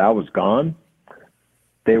time that I was gone,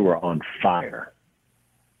 they were on fire.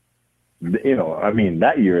 You know, I mean,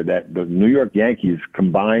 that year that the New York Yankees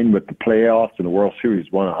combined with the playoffs and the World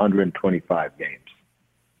Series won 125 games.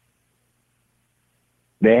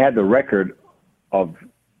 They had the record of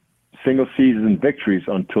single season victories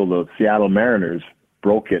until the Seattle Mariners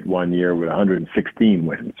broke it one year with 116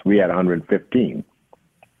 wins. We had 115.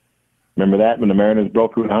 Remember that when the Mariners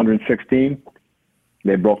broke through 116?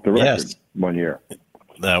 They broke the record Yes. one year.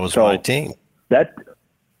 That was my team. That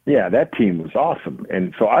team was awesome.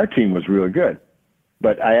 And so our team was really good.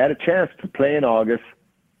 But I had a chance to play in August,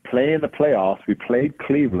 play in the playoffs. We played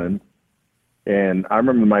Cleveland. And I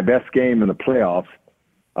remember my best game in the playoffs,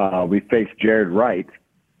 we faced Jared Wright.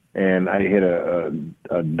 And I hit a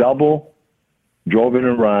double, drove in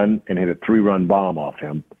a run, and hit a 3-run bomb off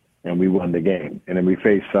him. And we won the game. And then we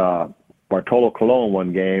faced Bartolo Colon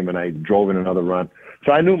one game, and I drove in another run.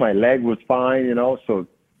 So I knew my leg was fine, so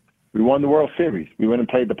we won the World Series. We went and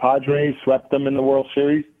played the Padres, swept them in the World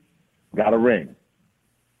Series, got a ring.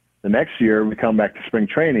 The next year, we come back to spring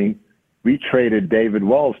training. We traded David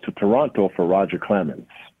Wells to Toronto for Roger Clemens.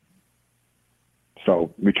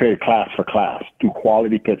 So we traded class for class, 2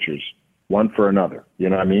 quality pitchers, one for another. You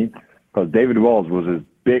know what I mean? Because David Wells was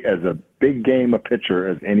as a big game a pitcher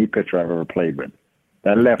as any pitcher I've ever played with.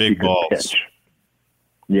 That lefty Big could balls. pitch.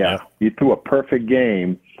 Yeah, he threw a perfect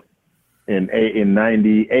game in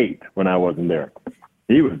 98 when I wasn't there.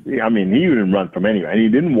 He didn't run from anywhere. And he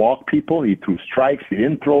didn't walk people. He threw strikes. He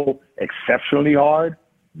didn't throw exceptionally hard,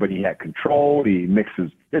 but he had control. He mixed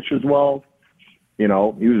his pitches well. He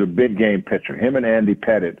was a big game pitcher. Him and Andy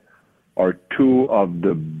Pettit are 2 of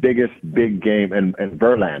the biggest big game, and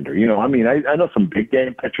Verlander. I know some big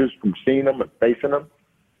game pitchers from seeing them and facing them.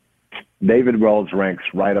 David Wells ranks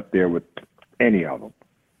right up there with any of them.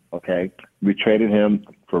 Okay, we traded him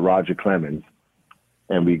for Roger Clemens,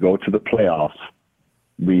 and we go to the playoffs.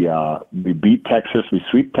 We beat Texas. We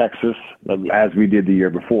sweep Texas as we did the year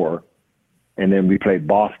before, and then we played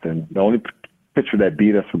Boston. The only pitcher that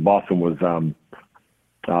beat us for Boston was the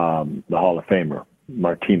Hall of Famer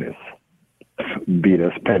Martinez.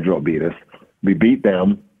 Pedro beat us. We beat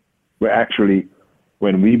them. When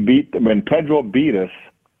Pedro beat us,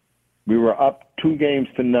 we were up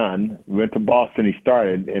 2-0. We went to Boston. He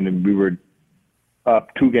started, and then we were up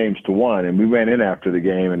 2-1, and we went in after the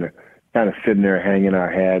game and kind of sitting there hanging our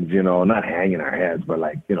heads, not hanging our heads, but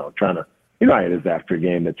trying to, how it is after a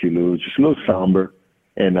game that you lose, just a little somber.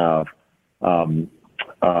 And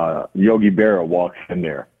Yogi Berra walks in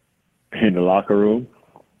there in the locker room,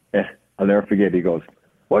 and I'll never forget. He goes,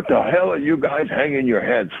 "What the hell are you guys hanging your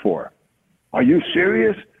heads for? Are you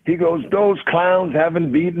serious?" He goes, "Those clowns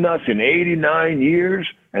haven't beaten us in 89 years,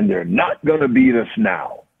 and they're not going to beat us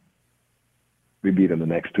now." We beat them the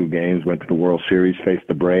next 2 games, went to the World Series, faced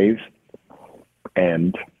the Braves,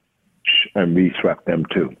 and we swept them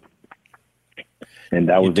too. And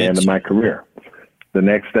that was the end of my career.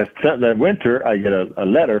 That winter, I get a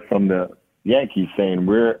letter from the Yankees saying,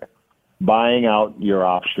 "We're buying out your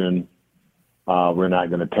option. We're not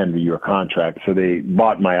going to tender your contract." So they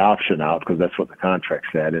bought my option out because that's what the contract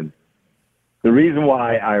said. And the reason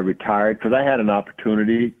why I retired, because I had an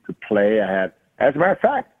opportunity to play. As a matter of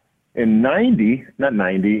fact, in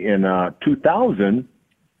 2000,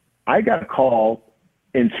 I got a call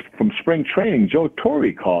from spring training. Joe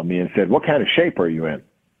Torre called me and said, "What kind of shape are you in?"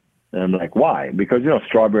 And I'm like, "Why?" Because,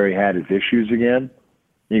 Strawberry had his issues again.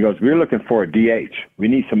 He goes, "We're looking for a DH. We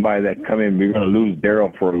need somebody that come in. We're going to lose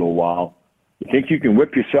Darryl for a little while. You think you can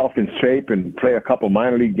whip yourself in shape and play a couple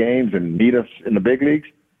minor league games and meet us in the big leagues?"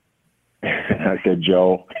 And I said,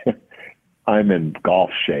 "Joe, I'm in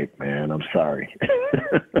golf shape, man. I'm sorry."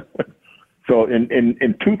 So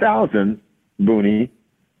in 2000, Boone,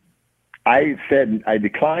 I said I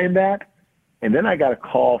declined that, and then I got a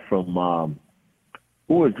call from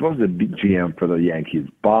what was the GM for the Yankees?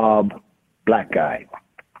 Bob, black guy,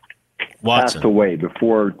 Watson. Passed away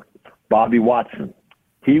before. Bobby Watson.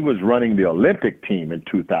 He was running the Olympic team in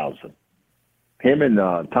 2000. Him and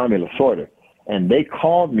Tommy Lasorda, and they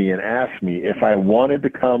called me and asked me if I wanted to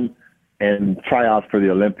come and try out for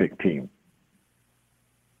the Olympic team.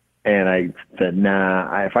 And I said,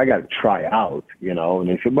 "Nah, if I got to try out, And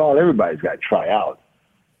they said, "Well, everybody's got to try out."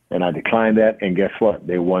 And I declined that, and guess what?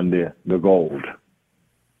 They won the gold.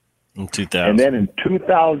 In 2000. And then in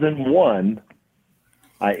 2001,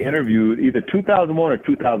 I interviewed either 2001 or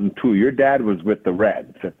 2002. Your dad was with the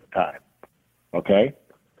Reds at the time, okay?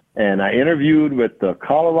 And I interviewed with the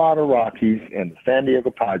Colorado Rockies and the San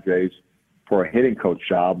Diego Padres for a hitting coach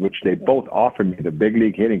job, which they both offered me the big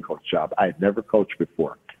league hitting coach job. I had never coached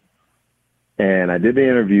before. And I did the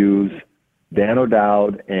interviews. Dan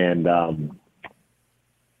O'Dowd and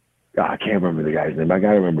I can't remember the guy's name. I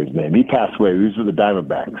got to remember his name. He passed away. He was with the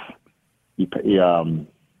Diamondbacks. He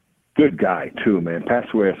good guy, too, man.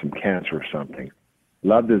 Passed away of some cancer or something.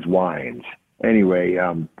 Loved his wines. Anyway,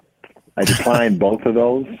 I declined both of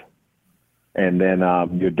those. And then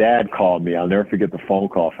your dad called me. I'll never forget the phone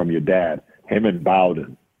call from your dad. Him and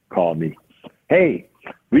Bowden called me. "Hey,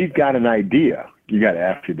 we've got an idea. You got to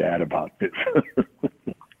ask your dad about this.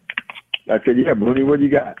 I said, yeah, Boone, what do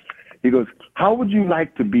you got? He goes, how would you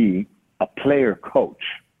like to be a player coach?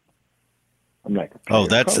 I'm like, oh,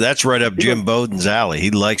 that's right up Jim Bowden's alley.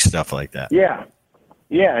 He likes stuff like that. Yeah.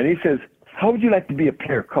 Yeah. And he says, how would you like to be a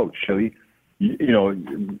player coach, Shelly?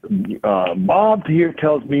 Bob here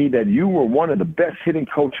tells me that you were one of the best hitting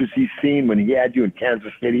coaches he's seen when he had you in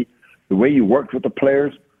Kansas City, the way you worked with the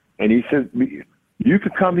players. And he says, you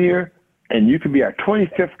could come here and you could be our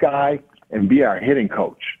 25th guy and be our hitting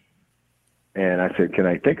coach. And I said, can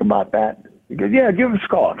I think about that? He goes, yeah, give him a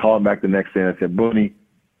call. I called him back the next day and I said, Boone,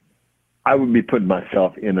 I would be putting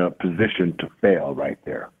myself in a position to fail right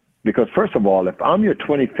there. Because first of all, if I'm your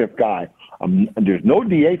 25th guy, there's no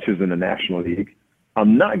DHs in the National League.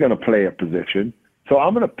 I'm not going to play a position. So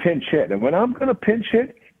I'm going to pinch hit. And when I'm going to pinch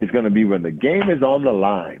hit, it's going to be when the game is on the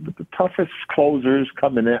line with the toughest closers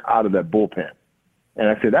coming in out of that bullpen. And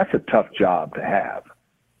I said, that's a tough job to have.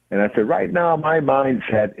 And I said, right now, my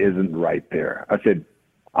mindset isn't right there. I said,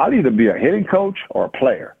 I'll either be a hitting coach or a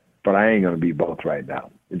player, but I ain't going to be both right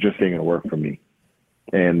now. It just ain't going to work for me.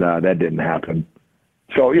 And that didn't happen.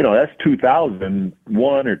 So, that's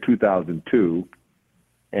 2001 or 2002.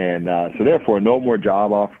 And so therefore, no more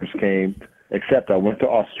job offers came, except I went to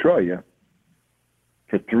Australia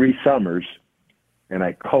for 3 summers, and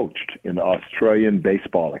I coached in the Australian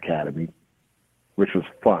Baseball Academy, which was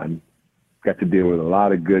fun. Got to deal with a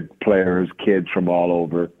lot of good players, kids from all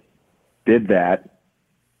over. Did that.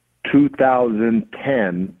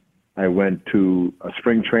 2010, I went to a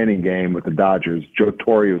spring training game with the Dodgers. Joe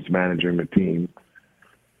Torre was managing the team.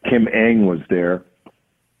 Kim Eng was there.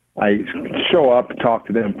 I show up, talk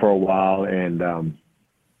to them for a while, and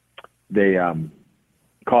they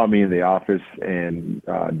called me in the office, and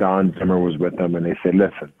Don Zimmer was with them, and they said,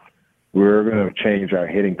 listen, we're going to change our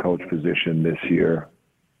hitting coach position this year.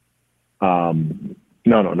 That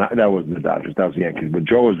wasn't the Dodgers. That was the Yankees. But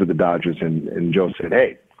Joe was with the Dodgers, and Joe said,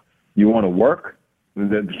 hey, you want to work?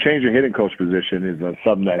 The change of hitting coach position is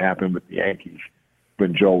something that happened with the Yankees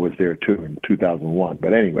when Joe was there, too, in 2001.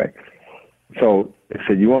 But anyway, so they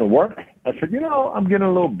said, you want to work? I said, I'm getting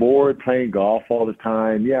a little bored playing golf all the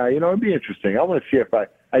time. Yeah, it'd be interesting. I want to see if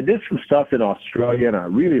I did some stuff in Australia, and I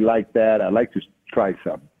really like that. I'd like to try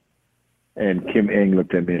something. And Kim Eng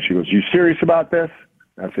looked at me, and she goes, you serious about this?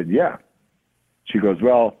 I said, yeah. She goes,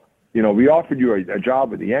 well, we offered you a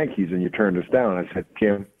job with the Yankees, and you turned us down. I said,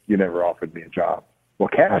 Kim, you never offered me a job. Well,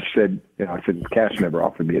 Cash said, I said, Cash never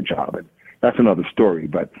offered me a job. And that's another story.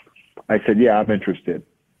 But I said, yeah, I'm interested.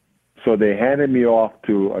 So they handed me off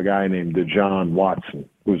to a guy named DeJohn Watson,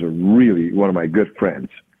 who's one of my good friends,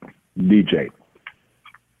 DJ.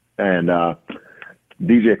 And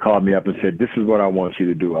DJ called me up and said, this is what I want you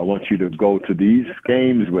to do. I want you to go to these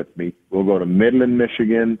games with me. We'll go to Midland,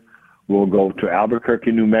 Michigan. We'll go to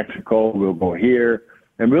Albuquerque, New Mexico. We'll go here.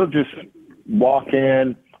 And we'll just walk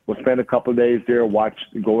in. We'll spend a couple of days there,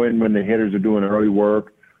 go in when the hitters are doing early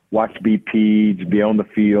work, watch BPs, be on the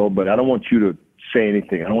field. But I don't want you to say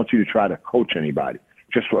anything. I don't want you to try to coach anybody.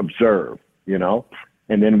 Just observe, and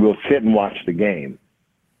then we'll sit and watch the game.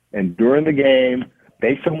 And during the game,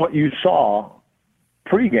 based on what you saw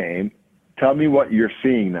pregame, tell me what you're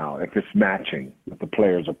seeing now, if it's matching with the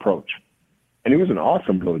player's approach. And it was an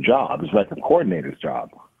awesome little job. It was like a coordinator's job.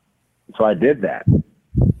 So I did that.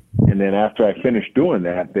 And then after I finished doing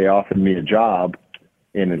that, they offered me a job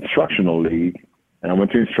in instructional league. And I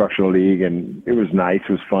went to instructional league, and it was nice.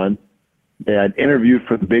 It was fun. They had interviewed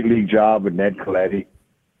for the big league job with Ned Coletti.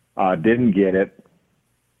 Didn't get it.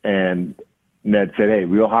 And Ned said, hey,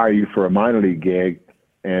 we'll hire you for a minor league gig.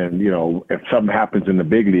 And, if something happens in the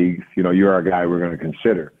big leagues, you're our guy we're going to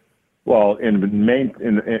consider. Well,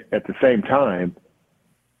 at the same time,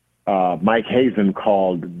 Mike Hazen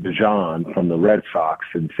called DeJohn from the Red Sox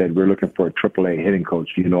and said, we're looking for a AAA hitting coach.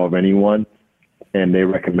 Do you know of anyone? And they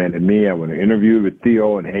recommended me. I went to interview with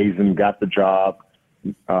Theo, and Hazen got the job.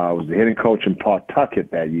 Was the hitting coach in Pawtucket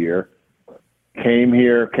that year. Came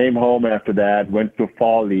home after that, went to a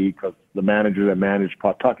fall league because the manager that managed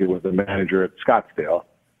Pawtucket was the manager at Scottsdale,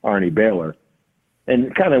 Arnie Baylor.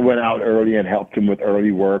 And kind of went out early and helped him with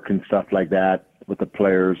early work and stuff like that with the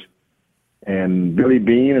players. And Billy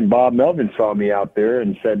Bean and Bob Melvin saw me out there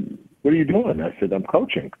and said, what are you doing? I said, I'm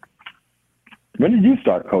coaching. When did you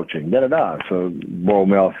start coaching? Da-da-da. So Bo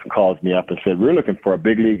Mel calls me up and said, we're looking for a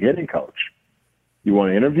big league hitting coach. You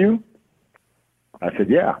want to interview? I said,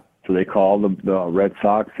 yeah. So they called the Red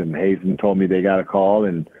Sox, and Hazen told me they got a call,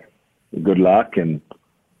 and good luck. And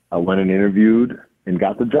I went and interviewed and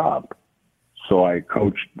got the job. So I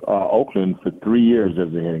coached Oakland for 3 years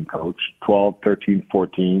as a hitting coach, 12, 13,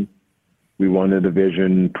 14. We won the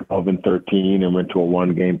division 12-13 and went to a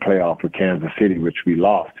one-game playoff with Kansas City, which we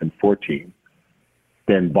lost in 14.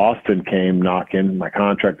 Then Boston came knocking. My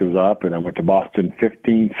contract was up, and I went to Boston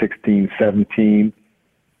 15, 16, 17.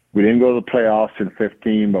 We didn't go to the playoffs in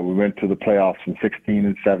 15, but we went to the playoffs in 16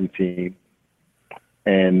 and 17.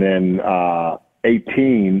 And then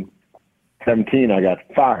 17, I got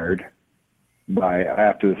fired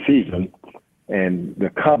after the season, and the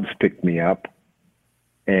Cubs picked me up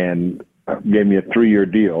and gave me a 3-year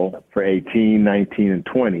deal for 18, 19, and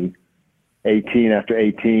 20. After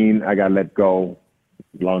 18, I got let go.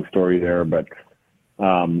 Long story there, but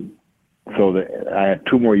I had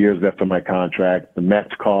 2 more years left on my contract. The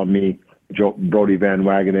Mets called me, Brody Van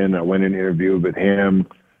Wagenen. I went and interviewed with him,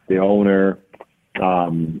 the owner.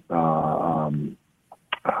 God, I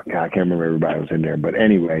can't remember everybody was in there, but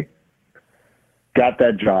anyway, got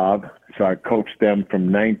that job. So I coached them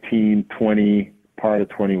from 19, 20, part of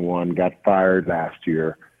 21, got fired last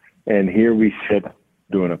year. And here we sit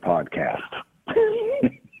doing a podcast.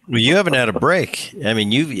 Well, you haven't had a break. I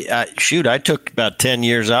mean, I took about 10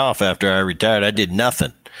 years off after I retired. I did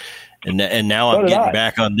nothing. And now I'm getting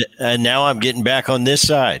back on this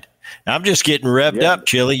side. I'm just getting revved up,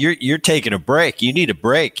 Chili. You're taking a break. You need a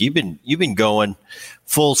break. You've been going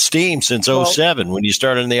full steam since 07 when you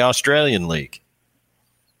started in the Australian League.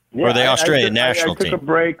 Or the Australian national team. I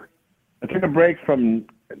took a break from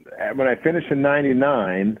when I finished in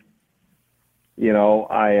 99. You know,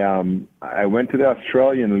 I went to the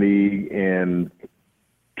Australian League in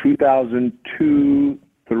 2002,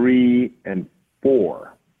 3, and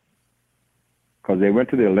 4 because they went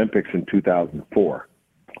to the Olympics in 2004.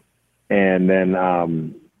 And then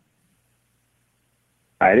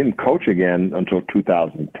I didn't coach again until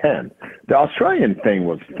 2010. The Australian thing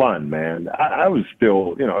was fun, man. I was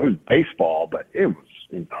still, it was baseball, but it was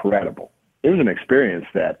incredible. It was an experience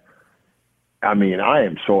that, I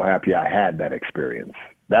am so happy I had that experience.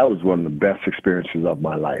 That was one of the best experiences of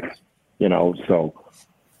my life, so,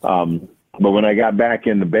 but when I got back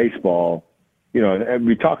into baseball, and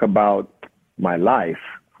we talk about my life,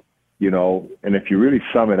 and if you really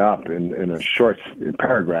sum it up in a short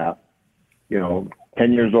paragraph, 10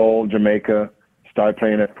 years old, Jamaica, started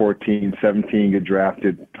playing at 14, 17, get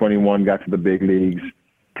drafted, 21, got to the big leagues,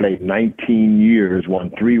 played 19 years,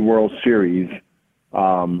 won 3 World Series,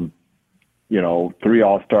 3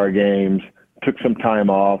 All-Star games, took some time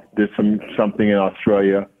off, did something in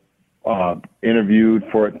Australia, took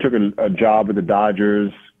a job with the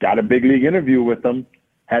Dodgers, got a big league interview with them,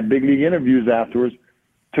 had big league interviews afterwards,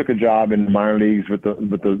 took a job in the minor leagues with the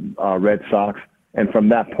Red Sox. And from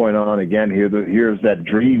that point on, again, here's that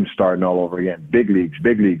dream starting all over again. Big leagues,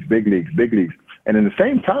 big leagues, big leagues, big leagues. And in the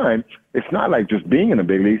same time, it's not like just being in the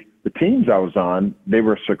big leagues. The teams I was on, they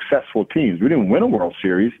were successful teams. We didn't win a World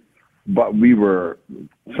Series, but we were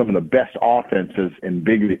some of the best offenses in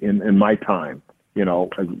my time,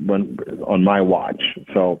 on my watch.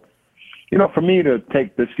 So, for me to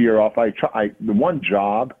take this year off, the one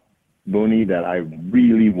job, Boone, that I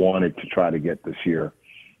really wanted to try to get this year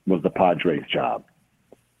was the Padres job.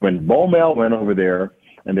 When Bo Mel went over there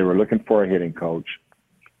and they were looking for a hitting coach,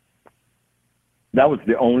 that was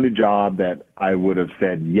the only job that I would have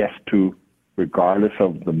said yes to, regardless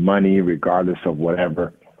of the money, regardless of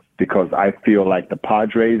whatever, because I feel like the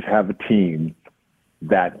Padres have a team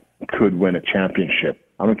that could win a championship.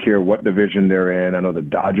 I don't care what division they're in. I know the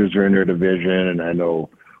Dodgers are in their division, and I know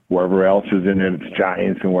whoever else is in it, it's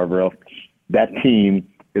Giants and whoever else. That team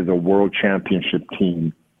is a world championship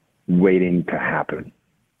team waiting to happen.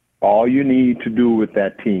 All you need to do with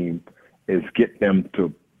that team is get them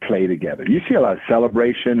to play together. You see a lot of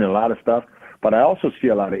celebration and a lot of stuff, but I also see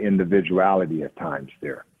a lot of individuality at times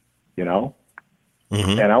there,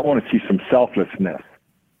 Mm-hmm. And I want to see some selflessness,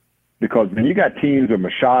 because when you got teams with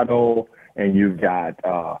Machado and you've got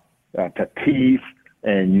Tatis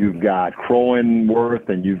and you've got Cronenworth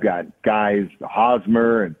and you've got guys,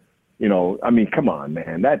 Hosmer, and come on,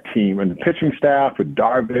 man, that team and the pitching staff with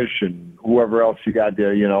Darvish and whoever else you got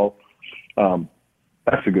there,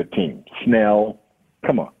 that's a good team. Snell,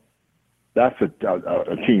 come on. That's a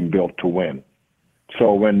team built to win.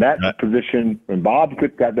 So when when Bob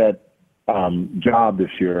got that job this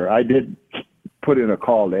year, I did put in a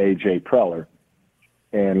call to AJ Preller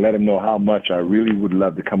and let him know how much I really would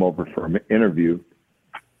love to come over for an interview.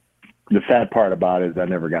 The sad part about it is I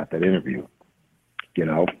never got that interview,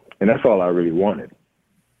 and that's all I really wanted,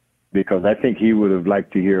 because I think he would have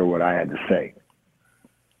liked to hear what I had to say.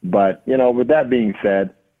 But, with that being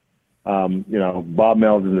said, Bob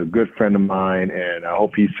Mel's is a good friend of mine, and I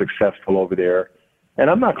hope he's successful over there. And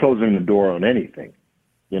I'm not closing the door on anything,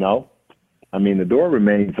 the door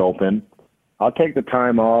remains open. I'll take the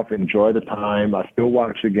time off, enjoy the time. I still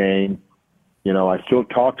watch the game. You know, I still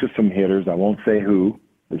talk to some hitters. I won't say who.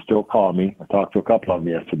 They still call me. I talked to a couple of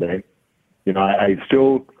them yesterday. You know, I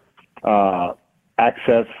still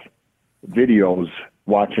access videos,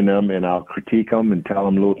 watching them, and I'll critique them and tell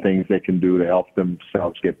them little things they can do to help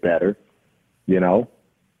themselves get better. You know,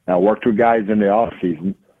 I worked with guys in the off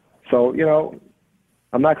season. So, you know,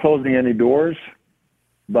 I'm not closing any doors,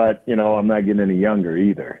 but, you know, I'm not getting any younger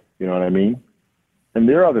either. You know what I mean? And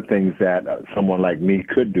there are other things that someone like me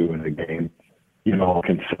could do in the game. You know,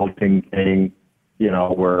 consulting thing, you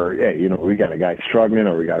know, where, hey, you know, we got a guy struggling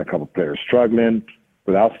or we got a couple players struggling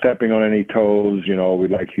without stepping on any toes. You know,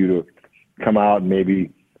 we'd like you to come out and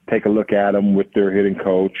maybe take a look at them with their hitting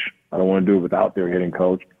coach. I don't want to do it without their hitting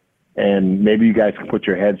coach. And maybe you guys can put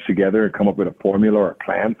your heads together and come up with a formula or a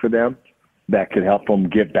plan for them that could help them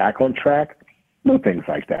get back on track. Little things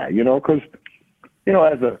like that, you know, because, you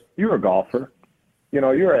know, you're a golfer, you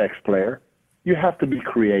know, you're an ex-player. You have to be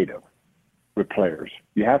creative with players.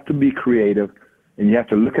 You have to be creative, and you have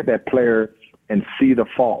to look at that player and see the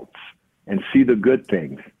faults and see the good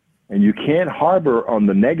things. And you can't harbor on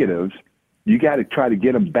the negatives. You got to try to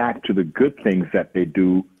get them back to the good things that they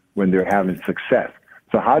do when they're having success.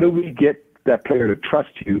 So how do we get that player to trust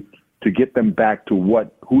you to get them back to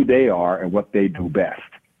who they are and what they do best,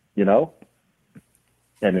 you know?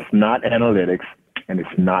 And it's not analytics, and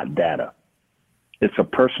it's not data. It's a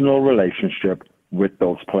personal relationship with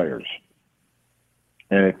those players.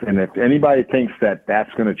 And if anybody thinks that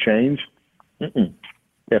that's going to change,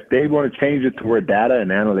 if they want to change it to where data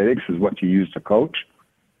and analytics is what you use to coach,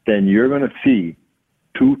 then you're going to see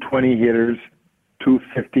 220 hitters,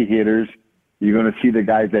 250 hitters. You're going to see the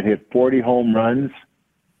guys that hit 40 home runs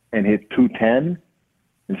and hit 210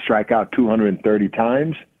 and strike out 230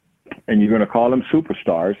 times, and you're going to call them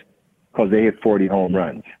superstars because they hit 40 home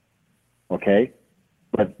runs, okay?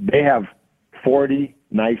 But they have 40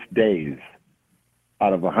 nice days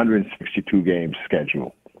out of 162 games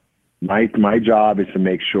schedule. My job is to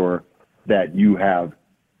make sure that you have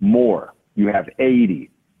more. You have 80,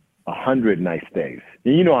 100 nice days.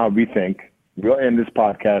 And you know how we think. We'll end this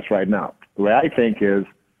podcast right now. The way I think is,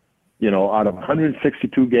 you know, out of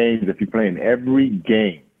 162 games, if you're playing every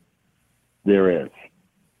game there is,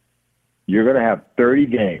 you're going to have 30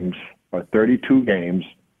 games or 32 games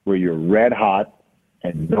where you're red hot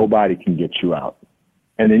and nobody can get you out.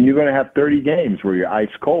 And then you're going to have 30 games where you're ice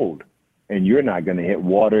cold and you're not going to hit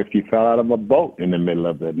water if you fell out of a boat in the middle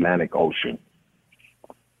of the Atlantic Ocean.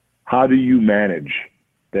 How do you manage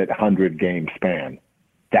that 100-game span?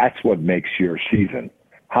 That's what makes your season.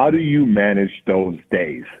 How do you manage those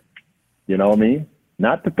days? You know what I mean?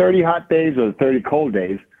 Not the 30 hot days or the 30 cold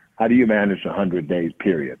days. How do you manage the 100 days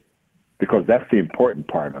period? Because that's the important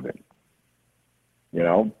part of it. You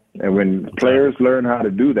know? And when players learn how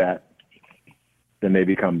to do that, then they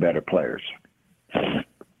become better players.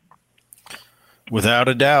 Without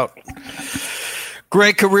a doubt.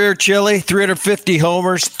 Great career, Chili. 350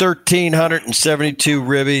 homers, 1,372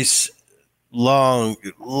 ribbies.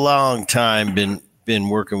 Long time been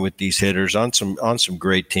working with these hitters on some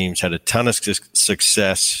great teams. Had a ton of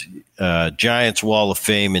success. Giants Wall of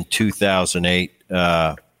Fame in 2008.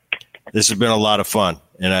 This has been a lot of fun,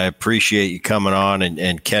 and I appreciate you coming on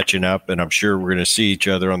and catching up. And I'm sure we're going to see each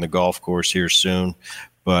other on the golf course here soon.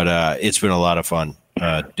 But it's been a lot of fun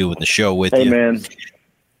doing the show with you. Hey, man.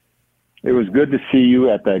 It was good to see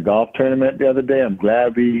you at that golf tournament the other day. I'm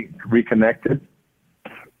glad we reconnected.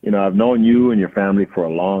 You know, I've known you and your family for a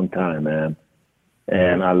long time, man.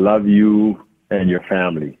 And I love you and your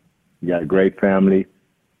family. You got a great family.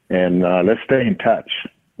 And let's stay in touch.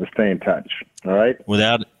 All right?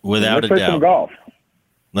 Without a doubt. Let's play some golf.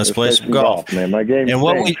 Let's play some golf, man. My game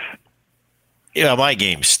stinks. My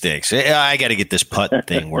game stinks. I got to get this putt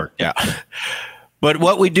thing worked out. But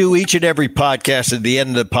what we do each and every podcast at the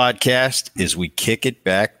end of the podcast is we kick it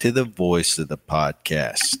back to the voice of the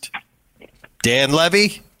podcast. Dan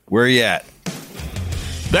Levy, where are you at?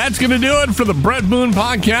 That's going to do it for the Brett Boone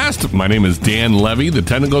Podcast. My name is Dan Levy, the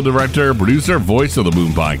technical director, producer, voice of the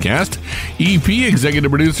Boone Podcast. EP,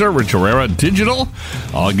 executive producer, Rich Herrera, digital.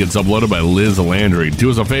 All gets uploaded by Liz Landry.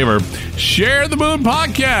 Do us a favor, share the Boone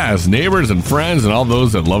Podcast. Neighbors and friends and all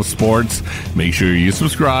those that love sports, make sure you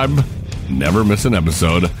subscribe. Never miss an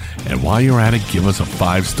episode. And while you're at it, give us a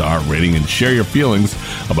 5-star rating and share your feelings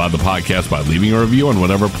about the podcast by leaving a review on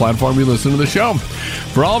whatever platform you listen to the show.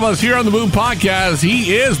 For all of us here on the Boone Podcast,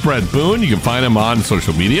 he is Brett Boone. You can find him on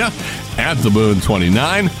social media at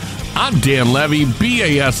TheBoone29. I'm Dan Levy,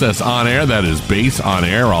 BASS On Air. That is Base On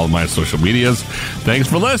Air, all of my social medias. Thanks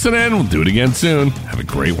for listening. We'll do it again soon. Have a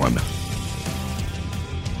great one.